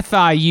got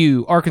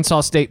FIU,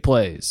 Arkansas State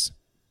plays?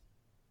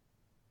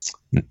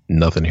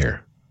 Nothing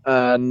here.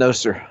 No,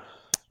 sir.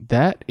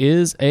 That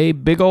is a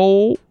big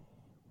old...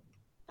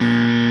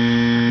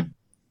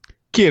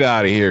 Get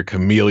out of here,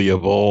 Camellia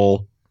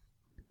Bowl.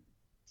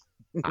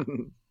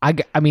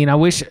 I mean, I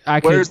wish I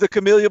could... Where's the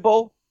Camellia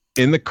Bowl?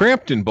 In the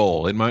Crampton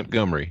Bowl in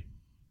Montgomery.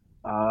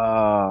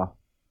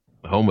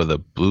 Home of the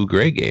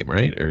Blue-Gray game,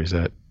 right? Or is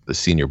that the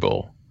Senior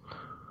Bowl?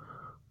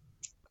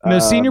 No,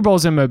 Senior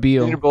Bowl's in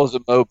Mobile. Senior Bowl's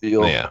in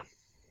Mobile. Yeah.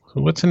 So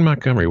what's in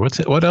Montgomery?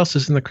 What else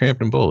is in the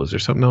Crampton Bowl? Is there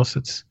something else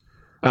that's...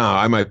 Oh,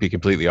 I might be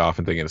completely off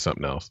and thinking of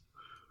something else.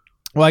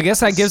 Well, I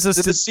guess that gives us...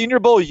 Did the Senior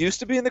Bowl used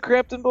to be in the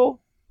Crampton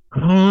Bowl? I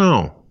don't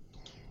know.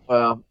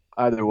 Well,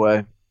 either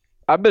way.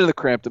 I've been to the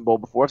Crampton Bowl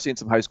before. I've seen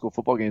some high school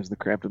football games in the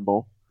Crampton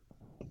Bowl.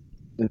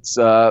 It's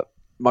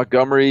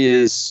Montgomery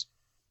is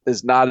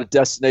not a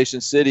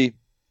destination city,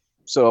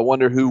 so I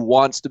wonder who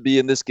wants to be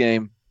in this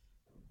game.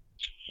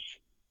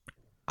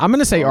 I'm going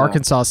to say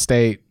Arkansas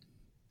State.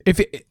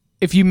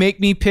 If you make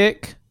me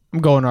pick,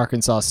 I'm going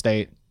Arkansas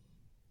State.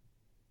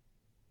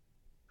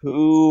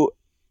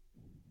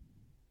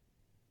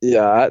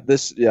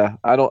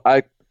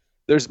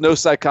 There's no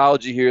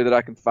psychology here that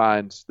I can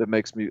find that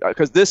makes me,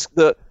 because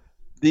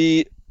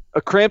the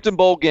Crampton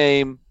Bowl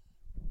game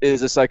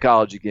is a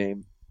psychology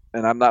game,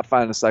 and I'm not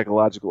finding a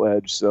psychological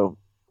edge, so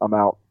I'm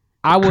out.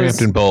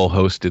 Crampton Bowl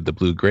hosted the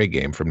Blue-Gray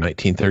game from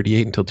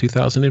 1938 until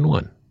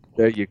 2001.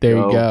 There you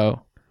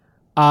go.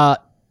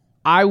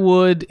 I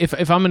would,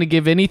 if I'm going to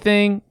give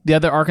anything, the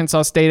other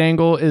Arkansas State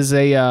angle is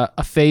a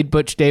fade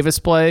Butch Davis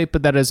play,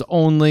 but that is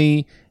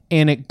only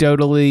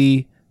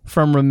anecdotally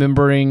from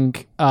remembering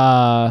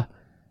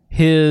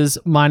his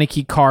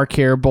Meineke Car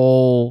Care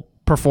Bowl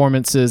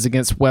performances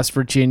against West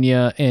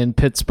Virginia and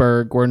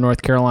Pittsburgh, where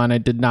North Carolina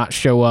did not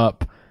show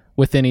up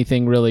with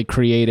anything really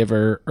creative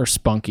or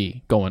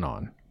spunky going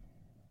on.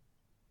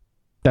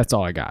 That's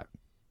all I got.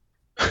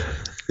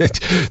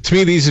 To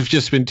me, these have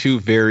just been two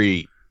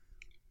very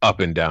up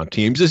and down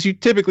teams, as you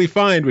typically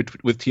find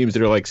with teams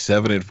that are like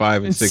 7-5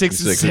 and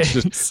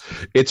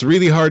 6-6. It's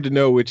really hard to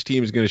know which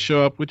team is going to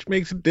show up, which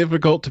makes it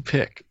difficult to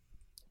pick.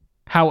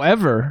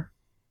 However,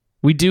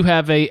 we do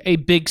have a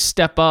big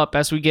step up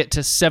as we get to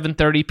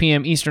 7:30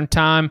 p.m. Eastern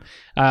Time.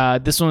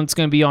 This one's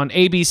going to be on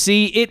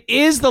ABC. It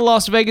is the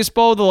Las Vegas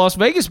Bowl. The Las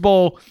Vegas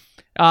Bowl,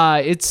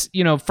 it's,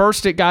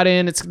 first it got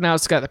in. It's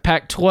got the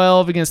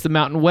Pac-12 against the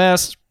Mountain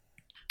West.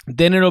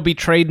 Then it'll be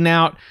trading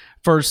out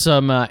for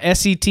some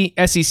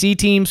SEC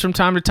teams from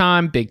time to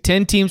time, Big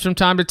Ten teams from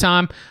time to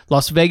time.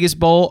 Las Vegas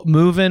Bowl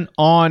moving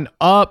on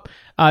up.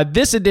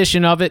 This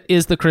edition of it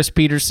is the Chris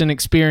Petersen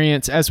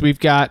experience, as we've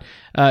got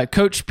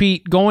Coach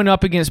Pete going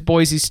up against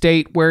Boise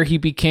State, where he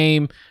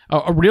became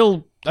a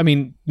real,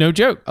 no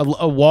joke,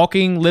 a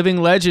walking, living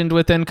legend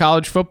within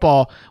college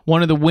football.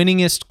 One of the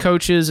winningest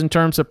coaches in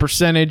terms of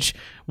percentage.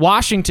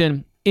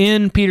 Washington,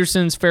 in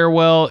Petersen's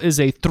farewell, is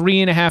a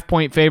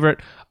 3.5-point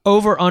favorite.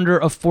 Over under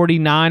of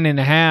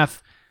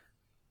 49.5.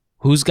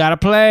 Who's got to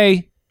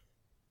play?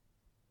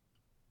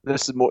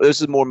 This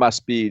is more my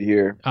speed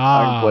here.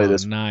 I can play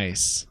this.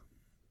 Nice.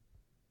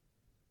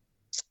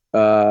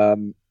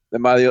 Am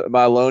I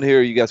alone here?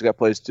 Or you guys got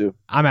plays too?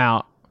 I'm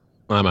out.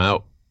 I'm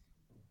out.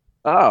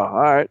 Oh, all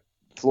right.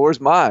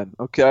 Floor's mine.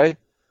 Okay.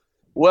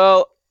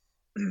 Well,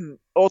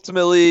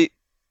 ultimately,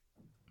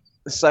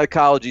 the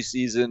psychology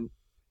season,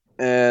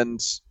 and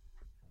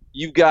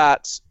you've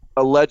got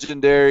a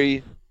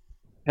legendary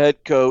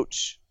head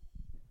coach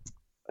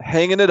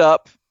hanging it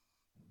up.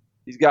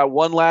 He's got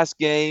one last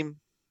game.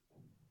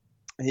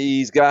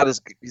 He's got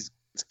his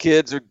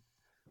kids are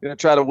going to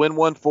try to win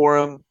one for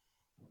him.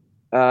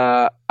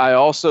 I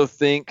also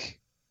think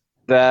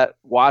that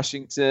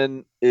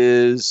Washington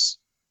is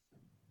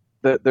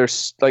that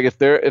there's like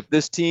if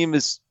this team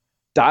is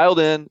dialed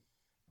in,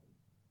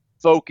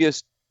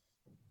 focused,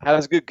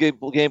 has a good game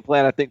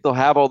plan, I think they'll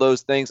have all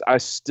those things. I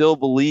still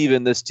believe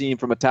in this team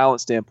from a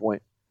talent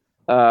standpoint.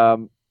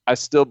 I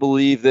still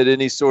believe that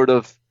any sort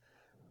of,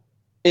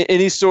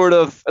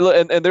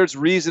 and there's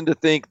reason to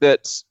think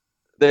that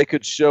they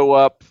could show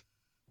up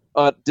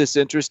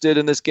disinterested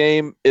in this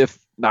game if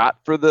not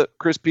for the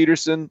Chris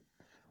Petersen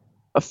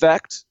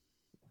effect.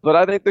 But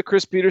I think the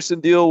Chris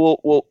Petersen deal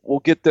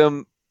will get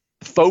them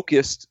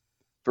focused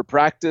for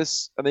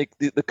practice. I think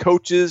the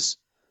coaches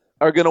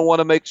are going to want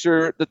to make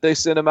sure that they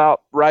send him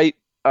out right.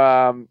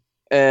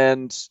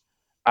 And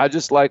I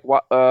just like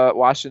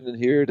Washington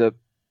here to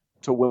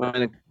win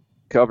and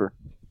cover.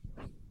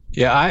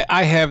 Yeah,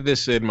 I have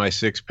this in my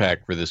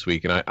 6-pack for this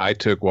week, and I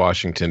took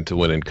Washington to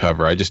win and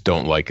cover. I just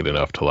don't like it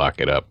enough to lock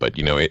it up. But,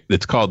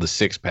 it's called the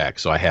 6-pack,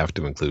 so I have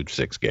to include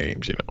 6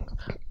 games,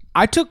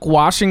 I took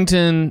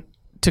Washington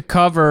to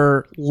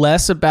cover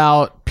less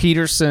about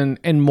Petersen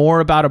and more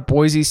about a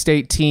Boise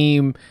State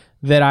team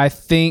that I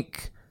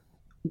think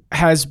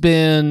has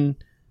been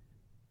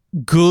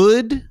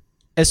good,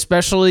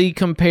 especially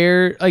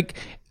compared, like,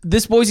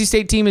 this Boise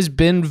State team has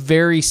been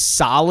very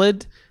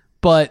solid,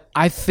 but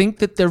I think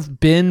that there have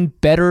been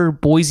better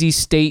Boise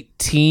State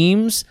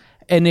teams.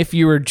 And if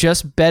you were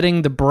just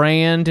betting the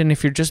brand, and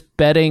if you're just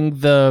betting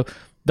the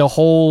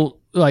whole,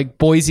 like,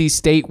 Boise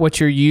State, what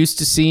you're used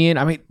to seeing.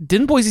 I mean,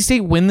 didn't Boise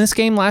State win this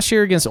game last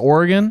year against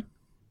Oregon?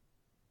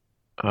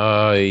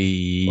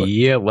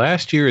 Yeah,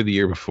 last year or the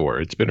year before.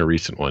 It's been a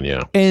recent one,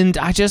 yeah. And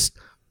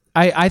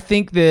I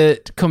think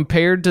that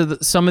compared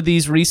to some of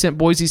these recent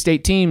Boise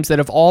State teams that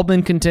have all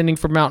been contending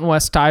for Mountain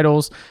West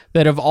titles,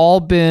 that have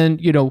all been,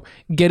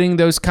 getting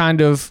those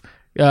kind of,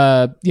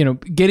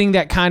 getting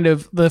that kind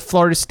of the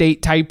Florida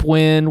State type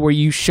win where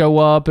you show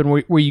up and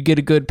where you get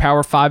a good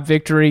Power 5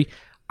 victory.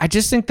 I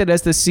just think that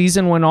as the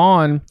season went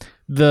on,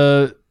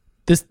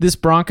 this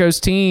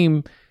Broncos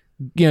team,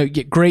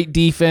 get great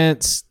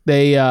defense.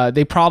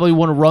 They probably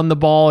want to run the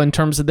ball in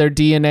terms of their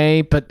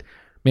DNA, but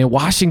man,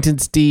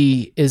 Washington's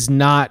D is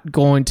not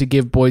going to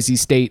give Boise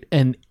State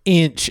an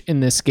inch in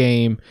this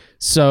game.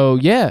 So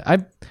yeah,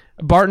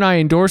 Bart and I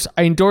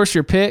endorse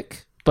your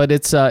pick, but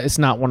it's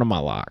not one of my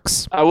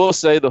locks. I will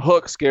say the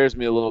hook scares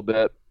me a little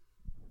bit.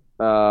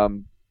 I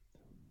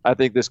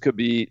think this could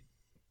be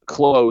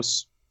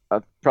close.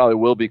 Probably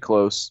will be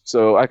close.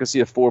 So I could see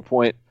a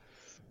 4-point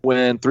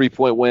win,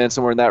 3-point win,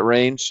 somewhere in that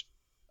range.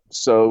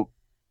 So,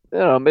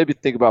 maybe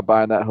think about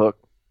buying that hook.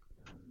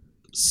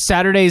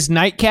 Saturday's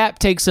nightcap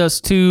takes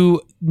us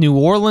to New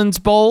Orleans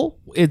Bowl.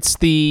 It's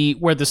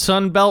where the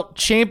Sun Belt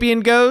champion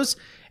goes,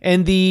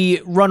 and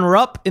the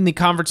runner-up in the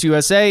Conference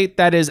USA,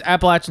 that is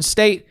Appalachian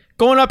State,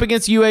 going up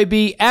against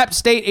UAB. App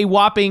State, a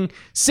whopping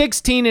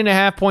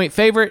 16.5-point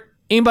favorite.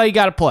 Anybody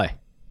got to play?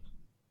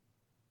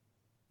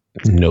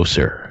 No,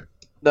 sir.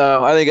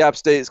 No, I think App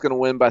State is going to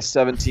win by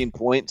 17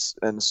 points,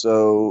 and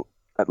so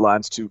that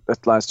line's too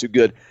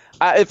good.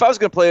 If I was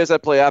going to play this,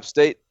 I'd play App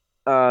State,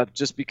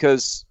 just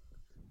because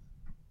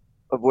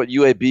of what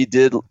UAB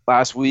did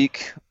last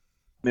week. I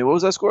mean, what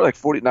was that score? Like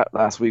 40, not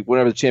last week,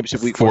 whatever the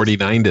championship week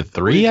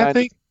 49-3, I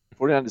think?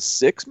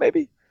 49-6,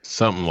 maybe?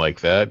 Something like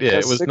that. Yeah,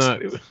 it was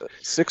not.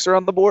 Sixer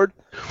on the board.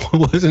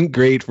 It wasn't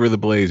great for the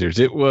Blazers.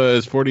 It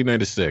was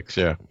 49-6,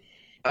 yeah.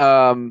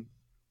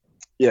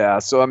 Yeah,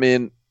 so I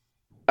mean,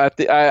 I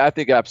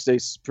think App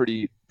State's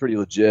pretty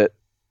legit.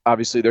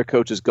 Obviously, their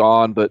coach is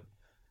gone, but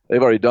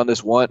they've already done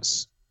this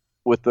once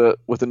with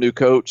a new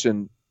coach,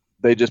 and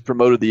they just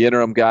promoted the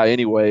interim guy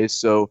anyway.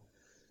 So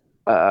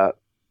I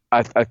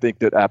think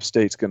that App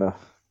State's gonna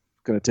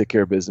take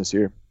care of business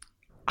here.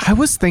 I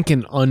was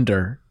thinking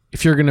under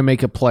if you're gonna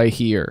make a play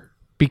here,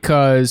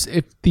 because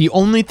if the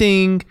only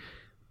thing,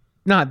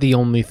 not the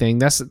only thing,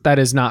 that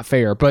is not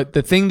fair, but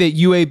the thing that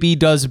UAB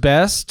does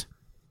best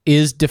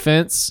is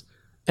defense,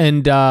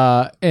 and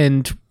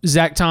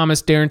Zach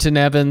Thomas, Darrington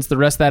Evans, the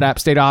rest of that App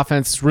State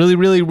offense is really,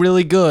 really,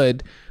 really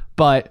good,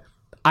 but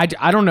I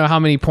don't know how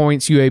many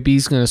points UAB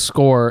is going to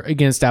score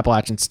against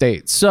Appalachian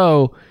State.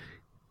 So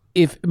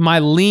if my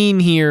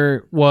lean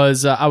here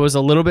was, I was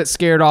a little bit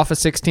scared off of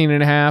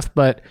 16.5,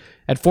 but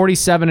at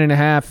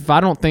 47.5, I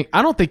don't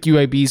think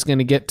UAB is going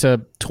to get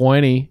to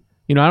 20.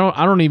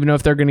 I don't even know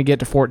if they're going to get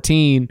to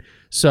 14.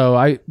 So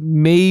I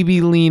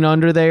maybe lean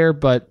under there,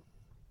 but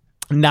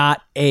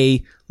not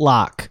a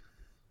lock.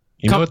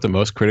 You know what the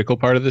most critical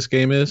part of this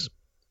game is?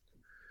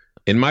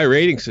 In my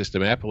rating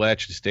system,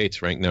 Appalachian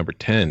State's ranked number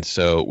 10.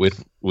 So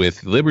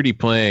with Liberty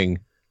playing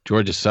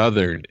Georgia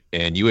Southern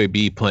and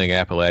UAB playing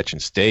Appalachian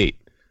State,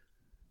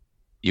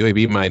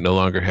 UAB might no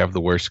longer have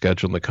the worst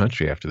schedule in the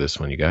country after this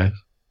one, you guys.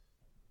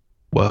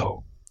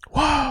 Whoa.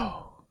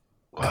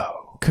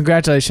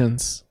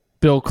 Congratulations,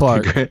 Bill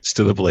Clark. Congrats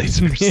to the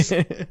Blazers.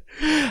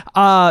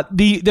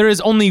 There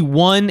is only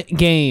one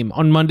game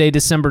on Monday,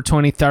 December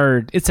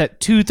 23rd. It's at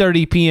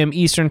 2:30 p.m.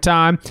 Eastern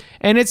Time,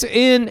 and it's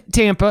in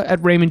Tampa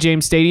at Raymond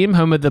James Stadium,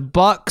 home of the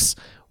Bucks.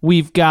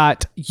 We've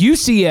got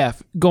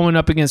UCF going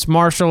up against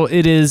Marshall.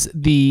 It is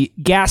the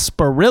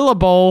Gasparilla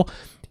Bowl.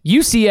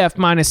 UCF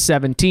minus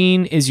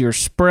 17 is your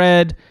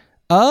spread.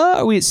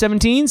 Are we at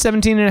 17,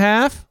 17.5?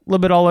 A little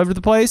bit all over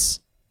the place.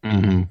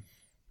 Mm-hmm.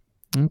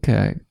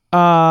 Okay.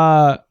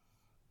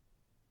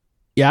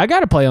 Yeah, I got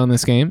to play on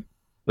this game.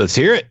 Let's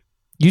hear it.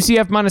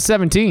 UCF minus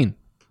 17.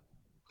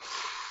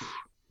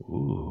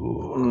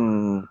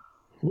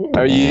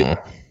 Are you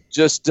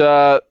just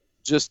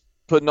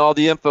putting all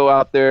the info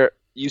out there?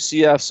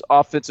 UCF's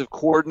offensive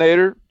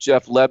coordinator,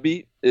 Jeff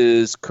Lebby,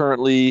 is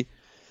currently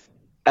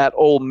at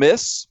Ole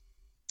Miss.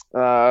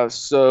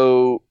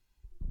 So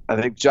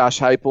I think Josh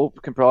Heupel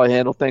can probably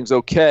handle things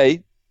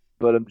okay,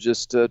 but I'm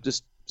just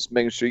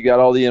making sure you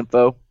got all the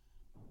info,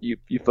 you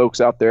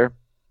folks out there.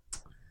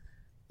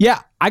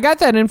 Yeah, I got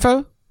that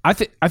info. I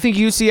think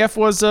UCF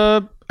was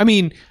I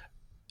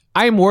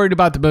am worried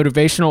about the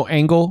motivational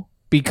angle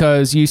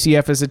because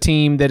UCF is a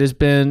team that has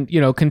been,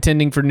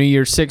 contending for New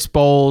Year's Six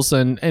bowls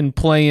and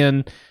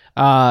playing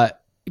for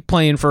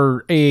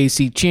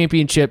AAC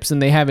championships, and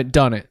they haven't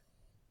done it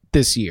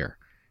this year.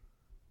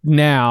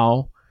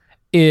 Now,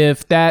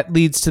 if that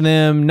leads to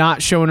them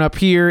not showing up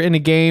here in a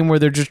game where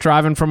they're just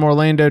driving from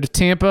Orlando to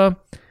Tampa,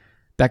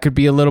 that could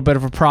be a little bit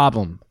of a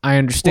problem. I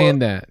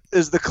understand that.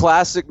 Is the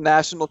classic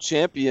national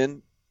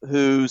champion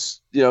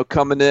who's,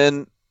 coming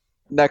in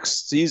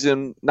next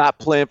season not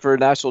playing for a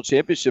national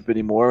championship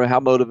anymore? How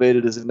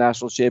motivated is a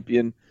national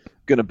champion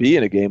going to be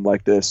in a game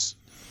like this?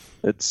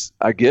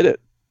 I get it.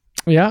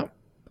 Yeah.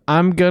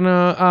 I'm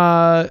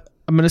gonna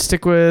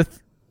stick with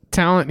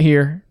talent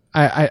here.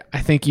 I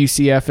think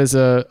UCF is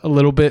a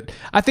little bit.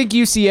 I think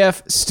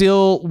UCF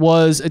still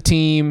was a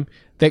team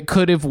that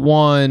could have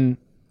won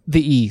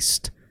the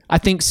East. I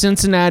think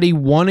Cincinnati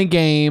won a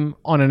game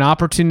on an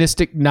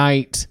opportunistic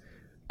night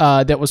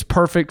that was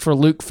perfect for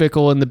Luke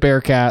Fickell and the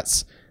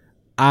Bearcats.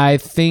 I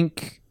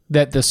think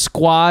that the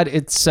squad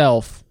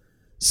itself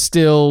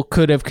still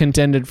could have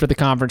contended for the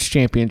conference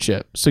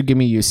championship. So give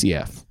me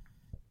UCF.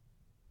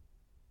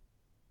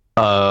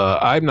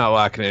 I'm not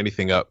locking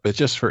anything up, but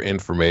just for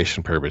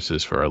information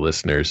purposes for our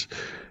listeners,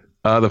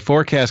 the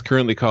forecast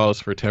currently calls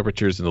for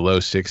temperatures in the low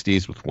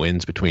 60s with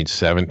winds between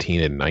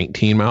 17 and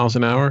 19 miles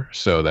an hour.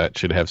 So that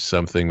should have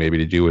something maybe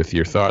to do with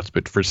your thoughts.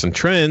 But for some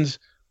trends,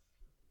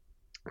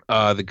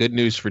 the good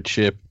news for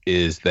Chip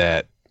is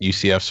that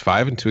UCF's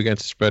 5-2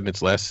 against the spread in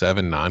its last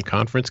 7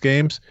 non-conference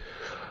games.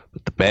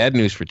 But the bad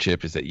news for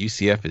Chip is that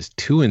UCF is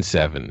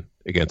 2-7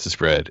 against the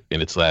spread in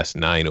its last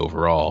 9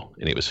 overall,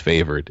 and it was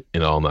favored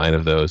in all 9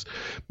 of those.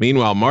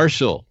 Meanwhile,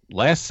 Marshall,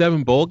 last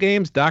 7 bowl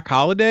games, Doc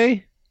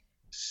Holliday,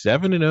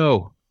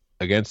 7-0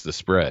 against the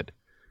spread.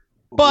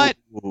 But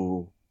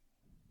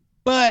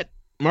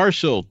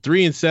Marshall,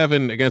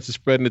 3-7 against the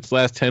spread in its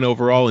last 10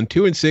 overall, and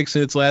 2-6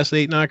 in its last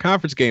 8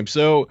 non-conference games.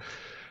 So,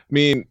 I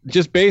mean,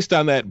 just based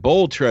on that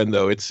bowl trend,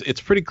 though, it's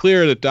pretty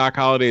clear that Doc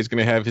Holliday is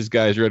going to have his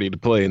guys ready to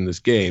play in this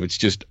game. It's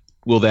just,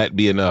 will that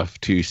be enough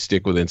to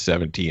stick within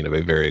 17 of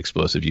a very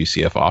explosive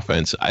UCF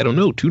offense? I don't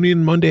know. Tune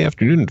in Monday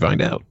afternoon and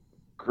find out.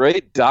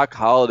 Great Doc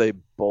Holliday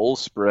bowl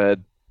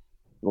spread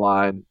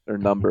line or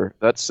number.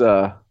 I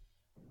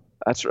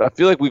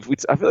feel like we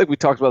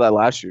talked about that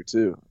last year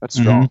too. That's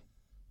strong.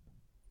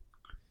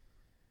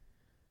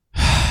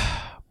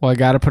 Well, I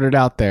got to put it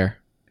out there.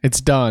 It's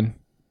done.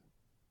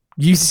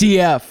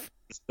 UCF.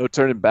 No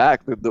turning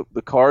back.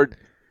 The card's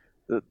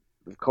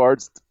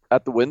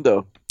at the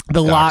window.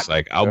 The lock,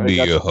 like, I'll be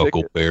a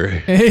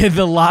Huckleberry.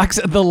 the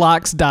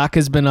locks doc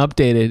has been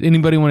updated.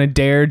 Anybody want to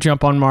dare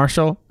jump on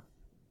Marshall?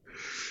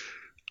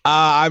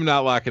 I'm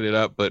not locking it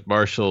up, but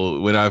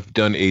Marshall, when I've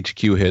done HQ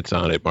hits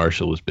on it,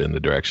 Marshall has been the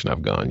direction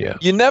I've gone. Yeah.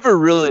 You never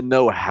really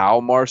know how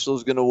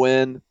Marshall's going to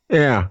win.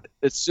 Yeah.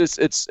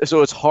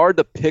 It's hard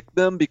to pick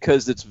them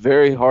because it's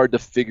very hard to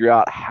figure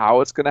out how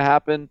it's going to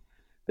happen.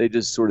 They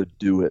just sort of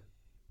do it.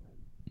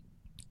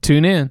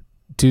 Tune in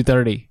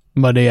 2:30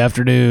 Monday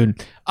afternoon.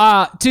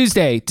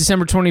 Tuesday,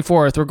 December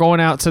 24th, we're going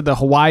out to the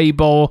Hawaii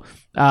Bowl.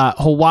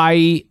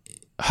 Hawaii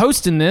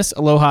hosting this,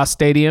 Aloha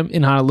Stadium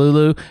in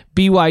Honolulu.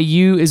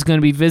 BYU is going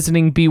to be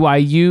visiting.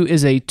 BYU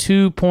is a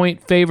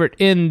 2-point favorite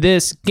in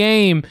this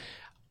game.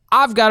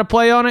 I've got to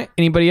play on it.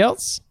 Anybody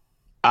else?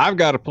 I've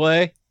got to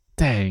play.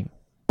 Dang.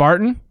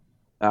 Barton?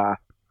 All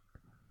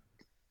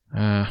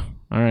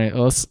right.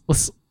 Let's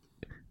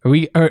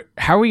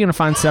how are we going to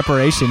find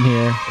separation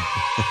here?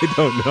 I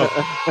don't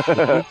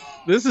know.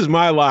 This is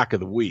my lock of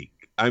the week.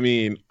 I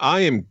mean, I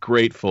am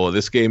grateful.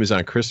 This game is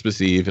on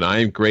Christmas Eve, and I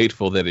am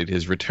grateful that it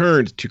has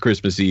returned to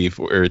Christmas Eve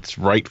where it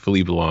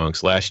rightfully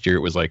belongs. Last year,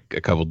 it was like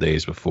a couple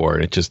days before,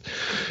 and it just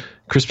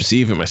Christmas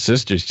Eve and my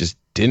sisters just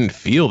didn't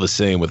feel the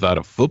same without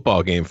a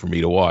football game for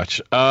me to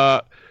watch.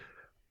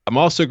 I'm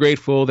also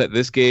grateful that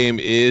this game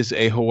is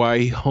a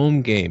Hawaii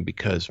home game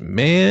because,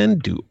 man,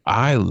 do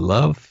I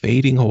love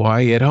fading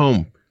Hawaii at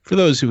home. For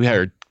those who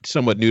are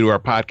somewhat new to our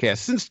podcast,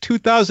 since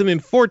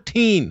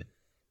 2014,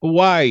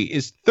 Hawaii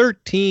is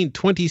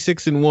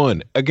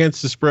 13-26-1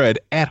 against the spread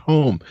at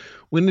home.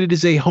 When it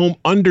is a home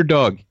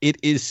underdog, it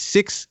is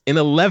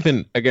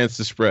 6-11 against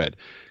the spread.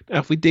 Now,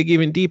 if we dig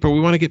even deeper,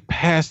 we want to get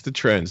past the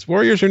trends.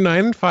 Warriors are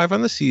 9-5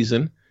 on the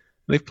season.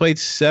 They've played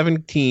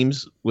 7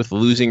 teams with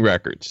losing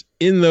records.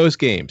 In those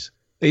games,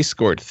 they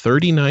scored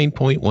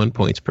 39.1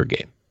 points per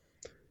game.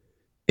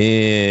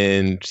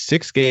 In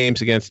 6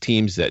 games against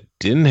teams that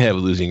didn't have a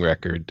losing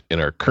record and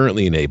are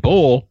currently in a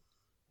bowl,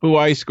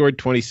 Hawaii scored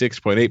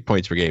 26.8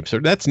 points per game. So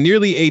that's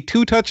nearly a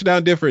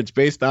 2-touchdown difference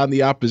based on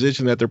the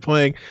opposition that they're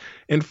playing.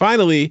 And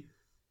finally,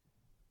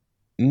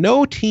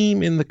 no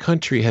team in the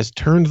country has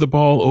turned the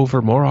ball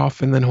over more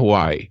often than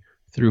Hawaii.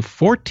 Through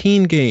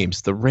 14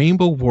 games, the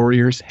Rainbow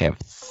Warriors have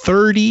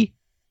 30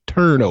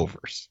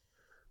 turnovers.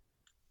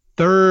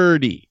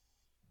 30.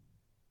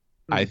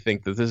 I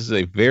think that this is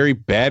a very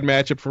bad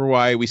matchup for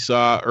Hawaii. We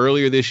saw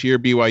earlier this year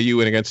BYU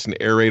went against an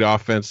air raid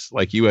offense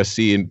like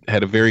USC and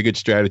had a very good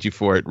strategy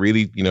for it.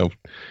 Really,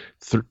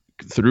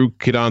 threw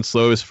Keaton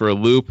Slovis for a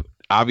loop.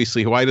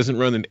 Obviously, Hawaii doesn't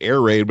run an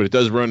air raid, but it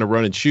does run a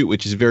run and shoot,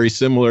 which is very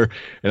similar.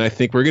 And I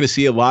think we're going to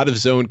see a lot of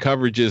zone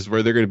coverages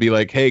where they're going to be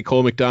like, hey,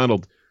 Cole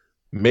McDonald,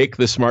 make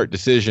the smart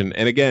decision.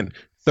 And again,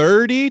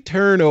 30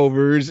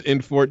 turnovers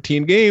in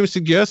 14 games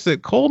suggests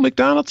that Cole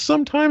McDonald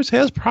sometimes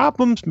has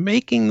problems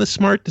making the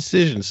smart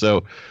decisions.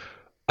 So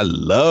I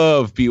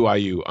love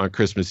BYU on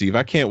Christmas Eve.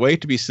 I can't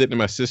wait to be sitting at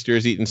my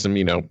sister's eating some,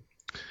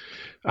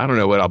 I don't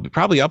know what I'll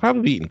probably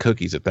be eating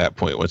cookies at that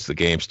point once the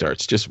game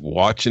starts. Just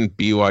watching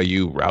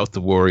BYU rout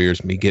the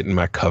Warriors, me getting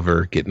my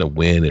cover, getting a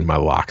win in my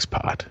locks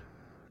pod.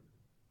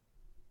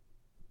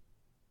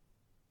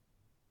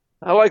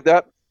 I like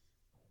that.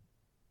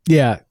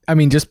 Yeah, I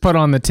mean, just put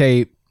on the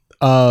tape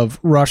of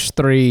rush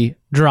 3,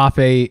 drop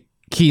 8,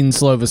 Keaton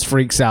Slovis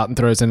freaks out and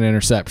throws an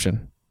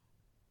interception.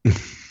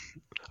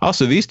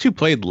 Also, these two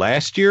played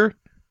last year,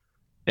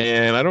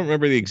 and I don't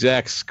remember the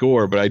exact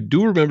score, but I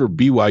do remember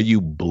BYU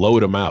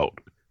blowed them out.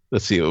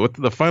 Let's see, what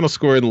the final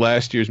score in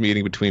last year's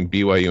meeting between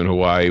BYU and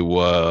Hawaii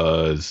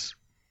was.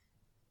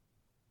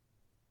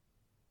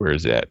 Where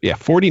is that? Yeah,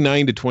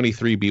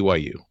 49-23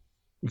 BYU.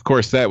 Of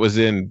course, that was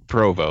in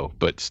Provo,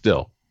 but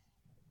still.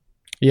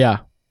 Yeah.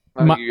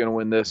 I think you're going to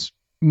win this.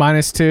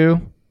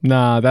 -2?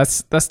 Nah,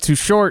 that's too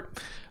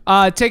short.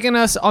 Taking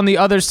us on the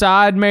other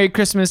side, Merry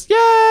Christmas.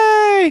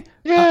 Yay!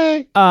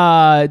 Yay!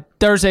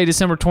 Thursday,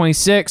 December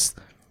 26th,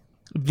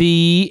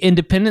 the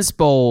Independence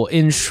Bowl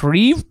in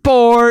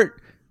Shreveport.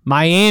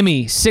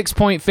 Miami,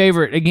 6-point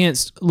favorite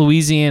against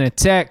Louisiana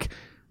Tech.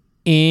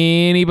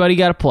 Anybody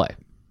got to play?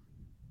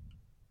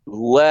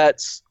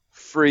 Let's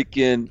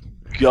freaking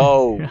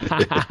go.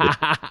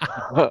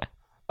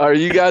 Are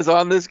you guys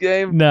on this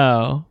game?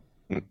 No.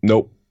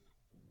 Nope.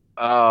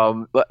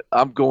 But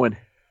I'm going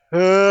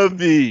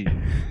heavy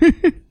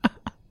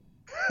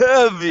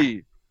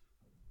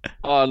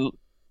on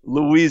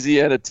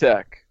Louisiana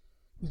Tech.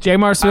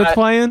 Jamar Smith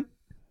playing?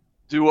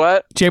 Do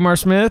what? Jamar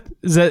Smith?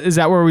 Is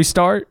that where we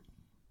start?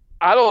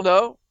 I don't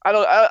know. I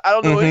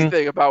don't know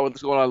anything about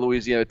what's going on in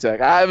Louisiana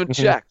Tech. I haven't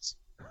checked.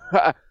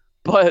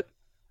 But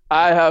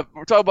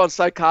we're talking about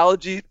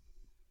psychology,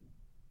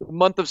 the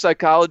month of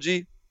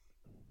psychology.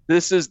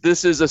 This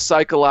is a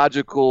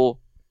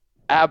psychological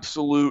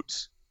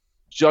absolute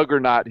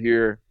juggernaut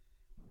here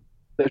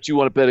that you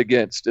want to bet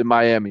against in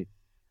Miami.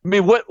 I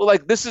mean,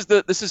 this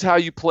is how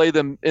you play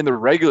them in the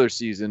regular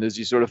season, is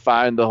you sort of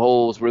find the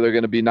holes where they're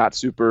going to be not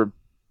super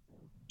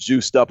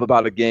juiced up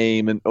about a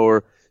game,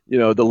 or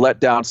the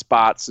letdown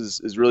spots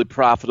is really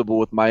profitable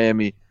with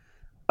Miami.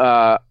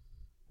 I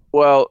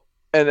was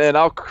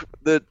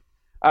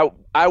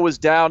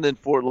down in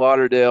Fort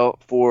Lauderdale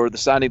for the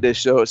signing day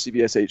show at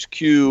CBS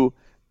HQ,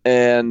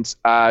 and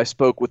I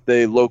spoke with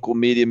a local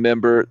media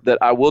member that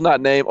I will not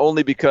name,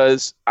 only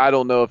because I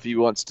don't know if he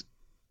wants to,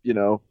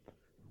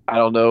 I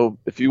don't know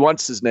if he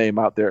wants his name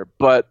out there,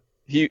 but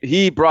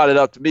he brought it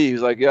up to me. He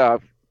was like, yeah,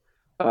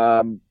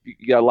 you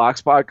got a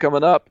Locks pod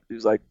coming up. He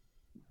was like,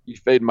 you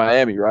fade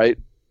Miami, right?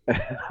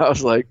 And I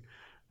was like,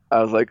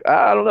 I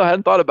don't know. I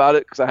hadn't thought about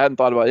it because I hadn't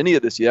thought about any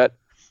of this yet.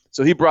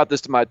 So he brought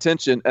this to my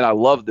attention, and I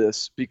love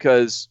this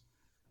because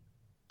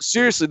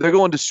seriously, they're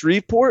going to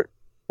Shreveport.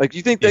 Like,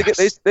 you think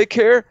they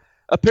care?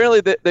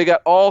 Apparently, they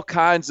got all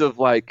kinds of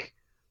like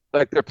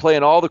they're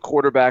playing all the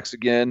quarterbacks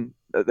again.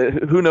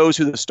 Who knows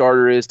who the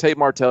starter is? Tate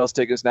Martell's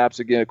taking snaps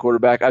again at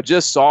quarterback. I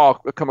just saw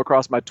come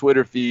across my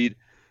Twitter feed.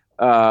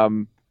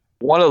 One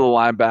of the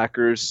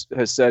linebackers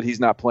has said he's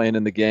not playing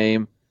in the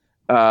game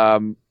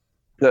because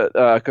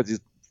he's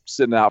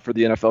sitting out for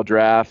the NFL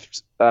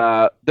draft.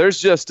 There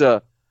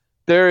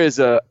is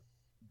a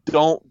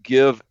don't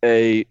give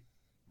a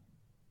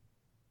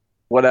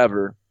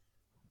whatever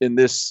in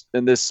this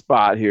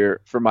spot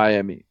here for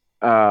Miami.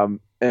 And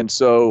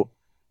so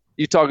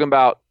you're talking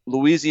about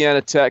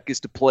Louisiana Tech is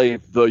to play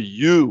the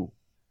U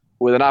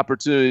with an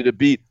opportunity to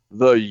beat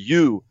the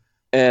U,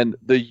 and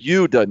the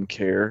U doesn't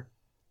care.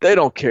 They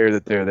don't care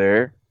that they're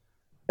there.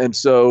 And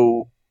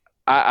so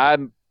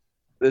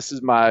this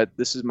is my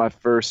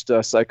first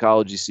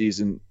psychology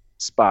season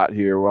spot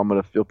here where I'm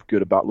going to feel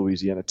good about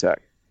Louisiana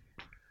Tech.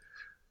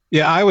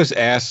 Yeah, I was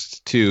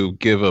asked to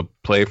give a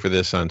play for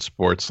this on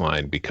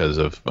Sportsline because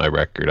of my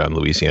record on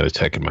Louisiana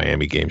Tech and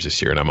Miami games this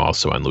year, and I'm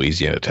also on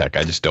Louisiana Tech.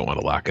 I just don't want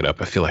to lock it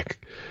up. I feel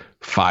like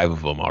 5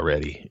 of them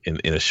already in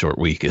a short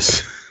week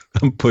is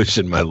I'm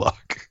pushing my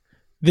luck.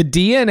 The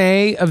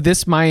DNA of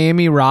this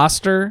Miami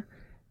roster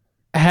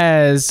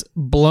has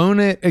blown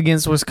it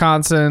against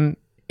Wisconsin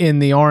in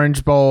the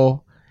Orange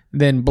Bowl,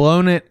 then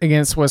blown it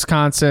against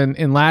Wisconsin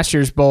in last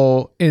year's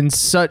bowl in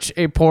such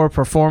a poor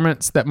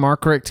performance that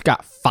Mark Richt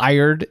got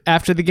fired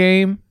after the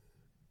game.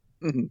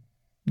 Mm-hmm.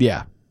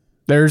 Yeah.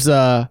 There's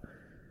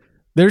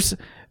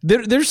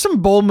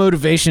some bowl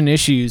motivation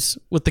issues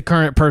with the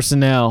current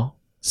personnel.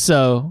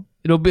 So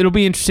it'll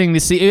be interesting to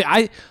see.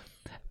 I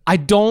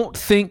don't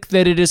think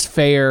that it is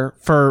fair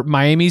for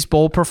Miami's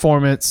bowl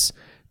performance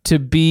to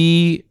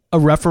be a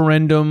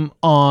referendum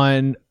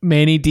on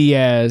Manny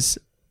Diaz,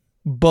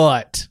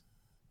 but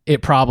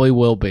it probably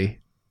will be.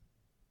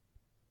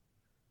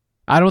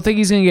 I don't think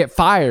he's going to get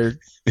fired.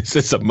 Is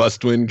this a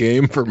must-win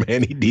game for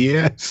Manny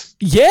Diaz?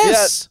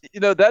 Yes.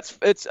 Yeah,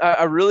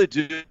 I really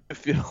do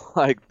feel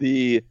like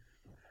the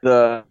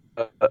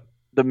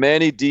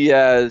Manny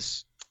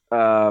Diaz,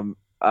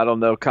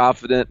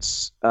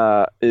 confidence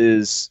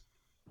is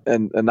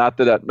and not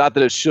that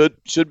it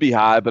should be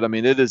high, but I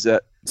mean it is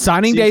at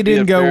signing day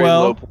didn't go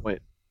well. Low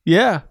point.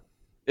 Yeah,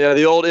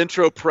 the old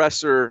intro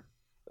presser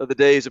of the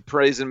days of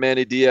praising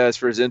Manny Diaz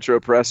for his intro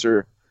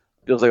presser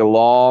feels like a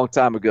long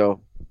time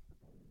ago.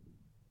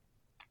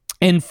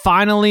 And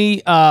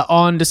finally,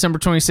 on December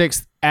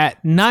 26th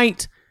at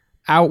night,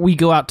 we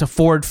go out to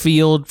Ford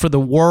Field for the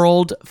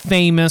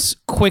world-famous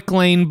Quick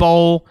Lane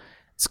Bowl.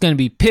 It's going to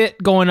be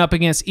Pitt going up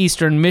against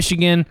Eastern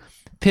Michigan.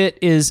 Pitt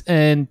is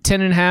an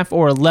 10.5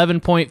 or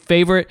 11-point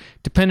favorite,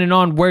 depending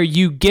on where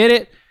you get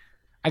it.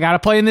 I got to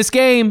play in this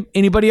game.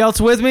 Anybody else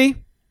with me?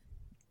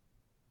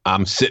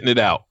 I'm sitting it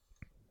out.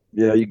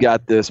 Yeah, you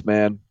got this,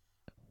 man.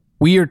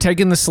 We are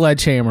taking the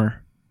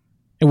sledgehammer,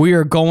 and we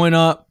are going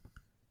up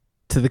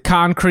to the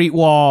concrete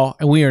wall,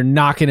 and we are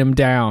knocking him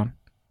down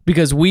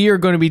because we are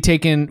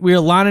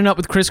lining up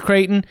with Chris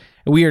Creighton,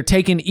 and we are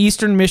taking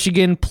Eastern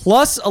Michigan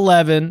plus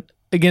 11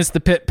 against the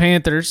Pitt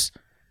Panthers.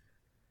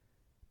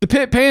 The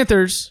Pitt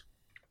Panthers,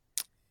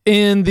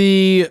 in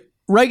the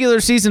regular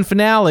season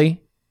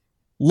finale,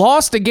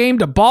 lost a game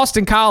to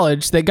Boston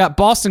College. They got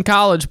Boston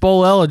College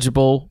bowl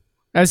eligible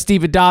as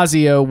Steve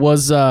Addazio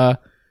was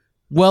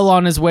well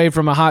on his way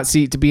from a hot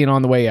seat to being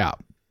on the way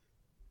out.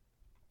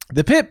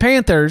 The Pitt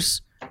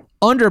Panthers,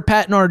 under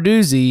Pat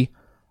Narduzzi,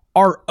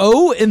 are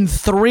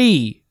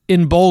 0-3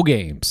 in bowl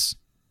games.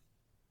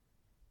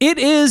 It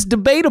is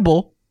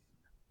debatable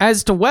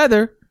as to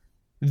whether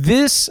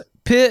this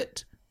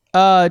Pitt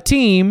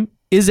team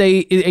is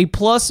a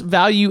plus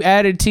value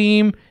added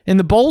team in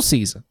the bowl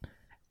season.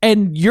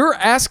 And you're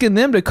asking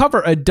them to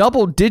cover a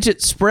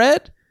double-digit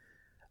spread?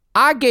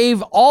 I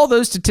gave all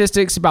those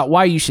statistics about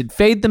why you should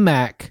fade the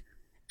MAC,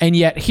 and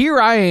yet here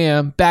I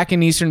am back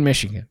in Eastern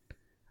Michigan.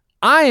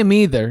 I am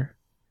either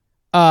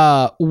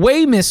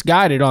way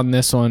misguided on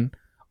this one,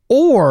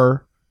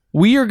 or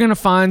we are going to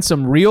find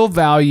some real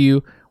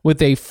value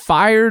with a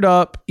fired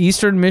up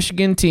Eastern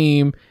Michigan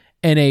team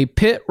and a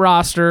Pitt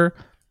roster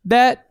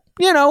that,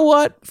 you know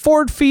what,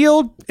 Ford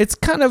Field, it's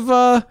kind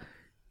of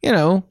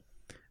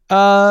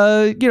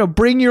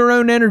bring your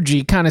own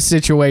energy kind of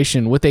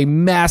situation with a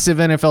massive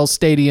NFL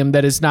stadium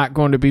that is not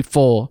going to be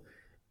full.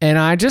 And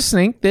I just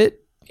think that,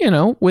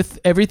 with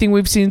everything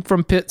we've seen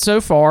from Pitt so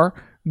far,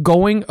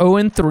 going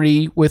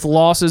 0-3 with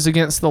losses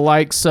against the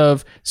likes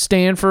of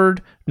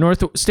Stanford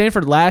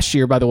last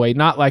year, by the way,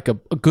 not like a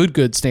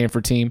good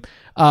Stanford team,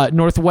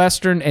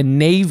 Northwestern and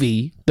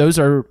Navy, those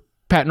are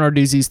Pat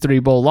Narduzzi's 3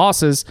 bowl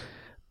losses.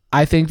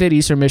 I think that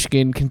Eastern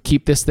Michigan can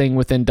keep this thing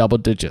within double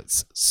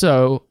digits.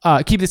 So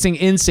keep this thing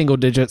in single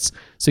digits.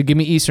 So give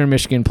me Eastern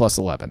Michigan plus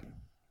 11.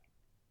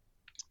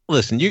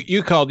 Listen,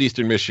 you called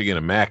Eastern Michigan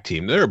a MAC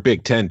team. They're a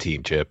Big Ten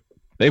team, Chip.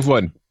 They've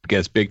won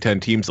against Big Ten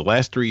teams the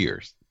last 3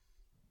 years.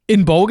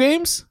 In bowl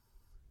games?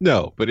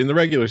 No, but in the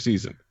regular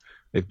season.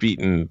 They've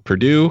beaten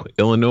Purdue,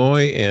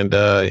 Illinois, and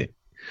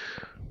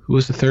who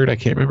was the third? I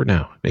can't remember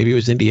now. Maybe it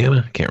was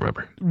Indiana. I can't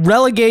remember.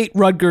 Relegate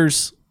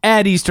Rutgers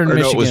at Eastern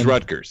Michigan. No, it was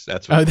Rutgers.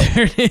 That's what. Oh,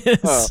 there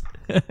it is.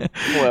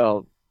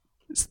 Well,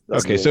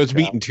 okay, so it's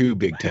beaten 2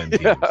 Big Ten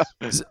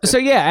teams. So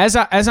yeah,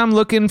 as I'm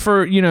looking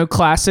for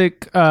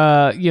classic,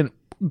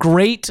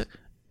 great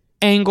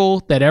angle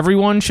that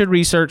everyone should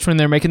research when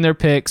they're making their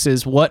picks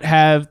is what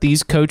have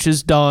these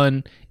coaches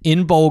done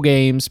in bowl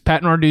games.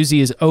 Pat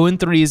Narduzzi is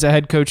 0-3 as a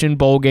head coach in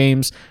bowl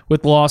games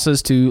with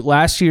losses to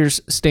last year's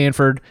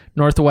Stanford,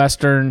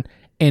 Northwestern,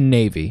 and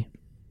Navy.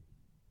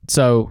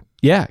 So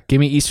yeah, give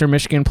me Eastern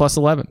Michigan plus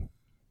 11.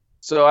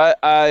 So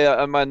I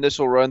on my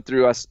initial run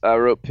through, I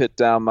wrote Pitt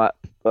down my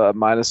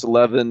minus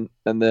 11,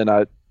 and then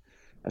I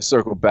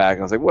circled back.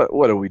 I was like,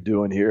 what are we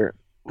doing here?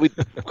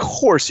 Of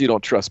course you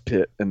don't trust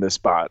Pitt in this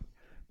spot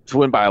to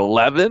win by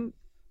 11.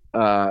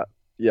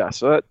 Yeah,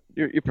 so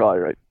you're probably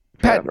right.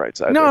 Pat, on the right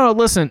side. No,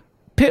 listen,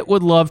 Pitt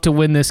would love to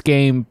win this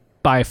game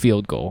by a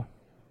field goal.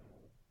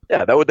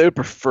 Yeah, they would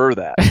prefer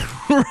that.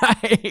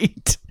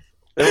 Right.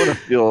 They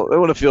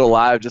want to feel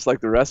alive just like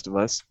the rest of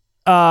us.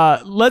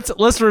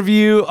 Let's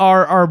review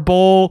our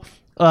bowl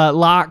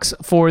locks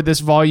for this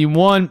volume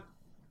 1.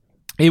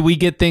 We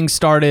get things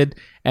started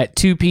at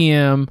 2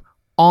 p.m.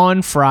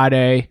 on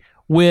Friday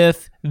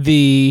with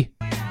the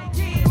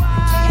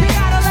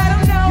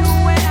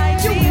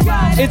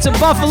It's a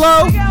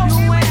Buffalo.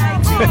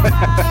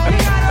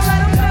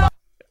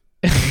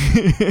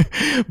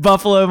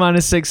 Buffalo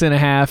minus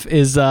 6.5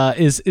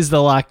 is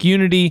the lock.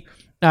 Unity.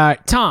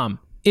 Tom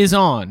is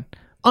on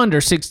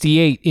under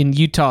 68 in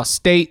Utah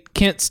State,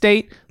 Kent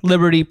State,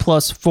 Liberty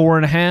plus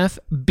 4.5,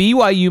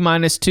 BYU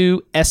minus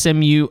 2,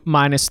 SMU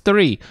minus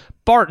 3.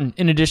 Barton,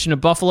 in addition to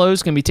Buffalo,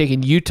 is going to be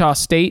taking Utah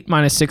State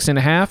minus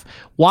 6.5,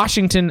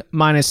 Washington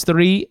minus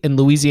 3, and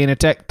Louisiana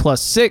Tech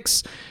plus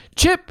 6.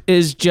 Chip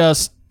is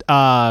just,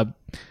 I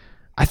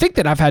think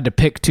that I've had to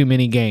pick too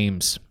many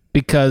games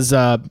because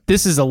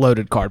this is a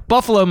loaded card.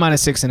 Buffalo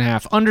minus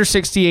 6.5, under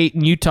 68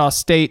 in Utah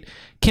State,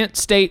 Kent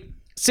State,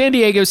 San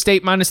Diego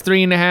State minus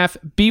 3.5,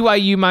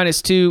 BYU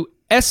minus 2,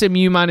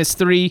 SMU minus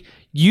 3,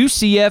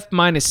 UCF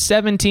minus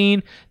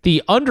 17,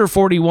 the under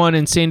 41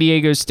 in San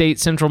Diego State,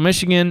 Central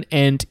Michigan,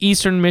 and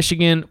Eastern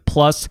Michigan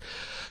plus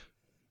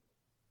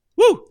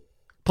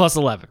plus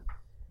 11.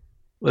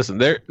 Listen,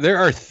 there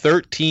are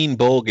 13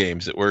 bowl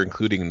games that we're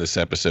including in this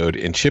episode,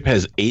 and Chip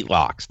has 8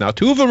 locks. Now,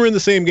 2 of them are in the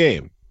same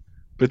game,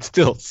 but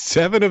still,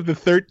 7 of the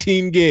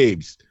 13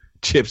 games,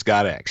 Chip's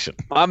got action.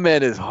 My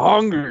man is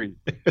hungry.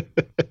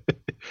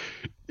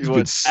 He's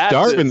been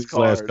starving these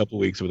last couple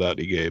weeks without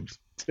any games.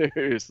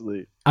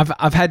 Seriously, I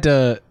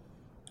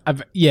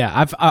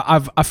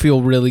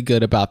feel really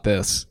good about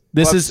this.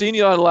 I've seen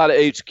you on a lot of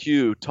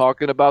HQ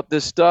talking about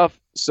this stuff,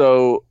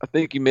 so I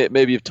think you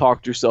maybe you've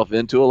talked yourself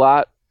into a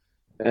lot,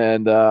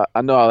 and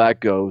I know how that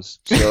goes.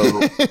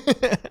 So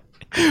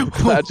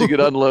glad you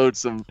could unload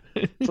some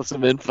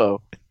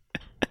info.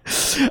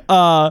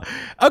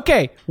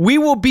 Okay, we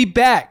will be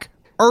back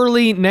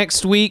early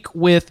next week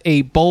with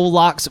a Bowl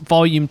Locks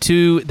Volume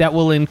 2 that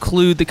will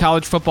include the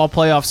College Football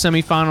Playoff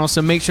semifinals,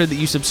 so make sure that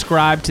you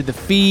subscribe to the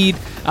feed.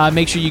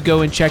 Make sure you go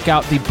and check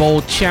out the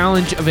Bowl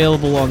Challenge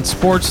available on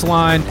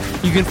Sportsline.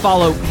 You can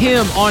follow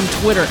him on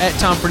Twitter at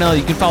Tom Fornelli.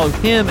 You can follow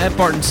him at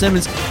Barton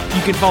Simmons.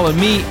 You can follow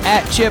me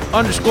at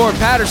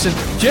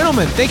Chip_Patterson.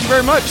 Gentlemen, thank you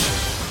very much.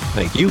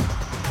 Thank you.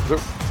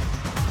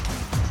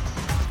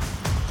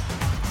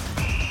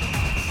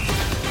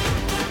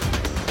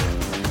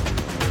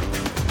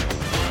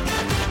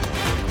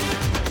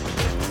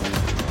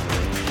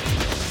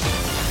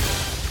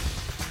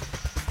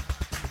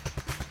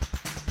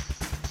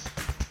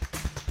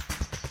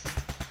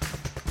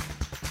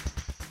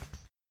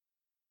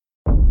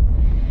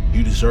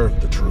 You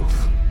deserve the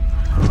truth.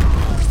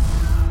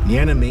 The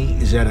enemy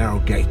is at our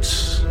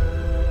gates.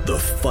 The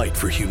fight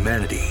for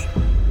humanity.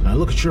 I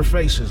look at your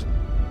faces.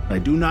 I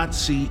do not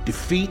see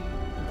defeat.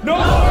 No!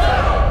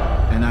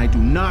 And I do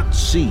not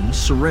see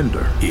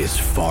surrender. Is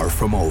far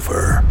from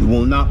over. You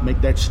will not make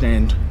that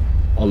stand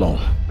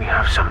alone. We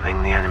have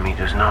something the enemy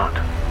does not.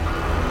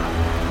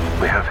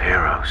 We have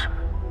heroes.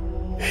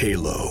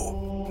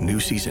 Halo. New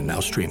season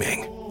now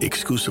streaming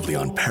exclusively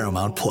on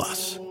Paramount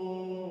Plus.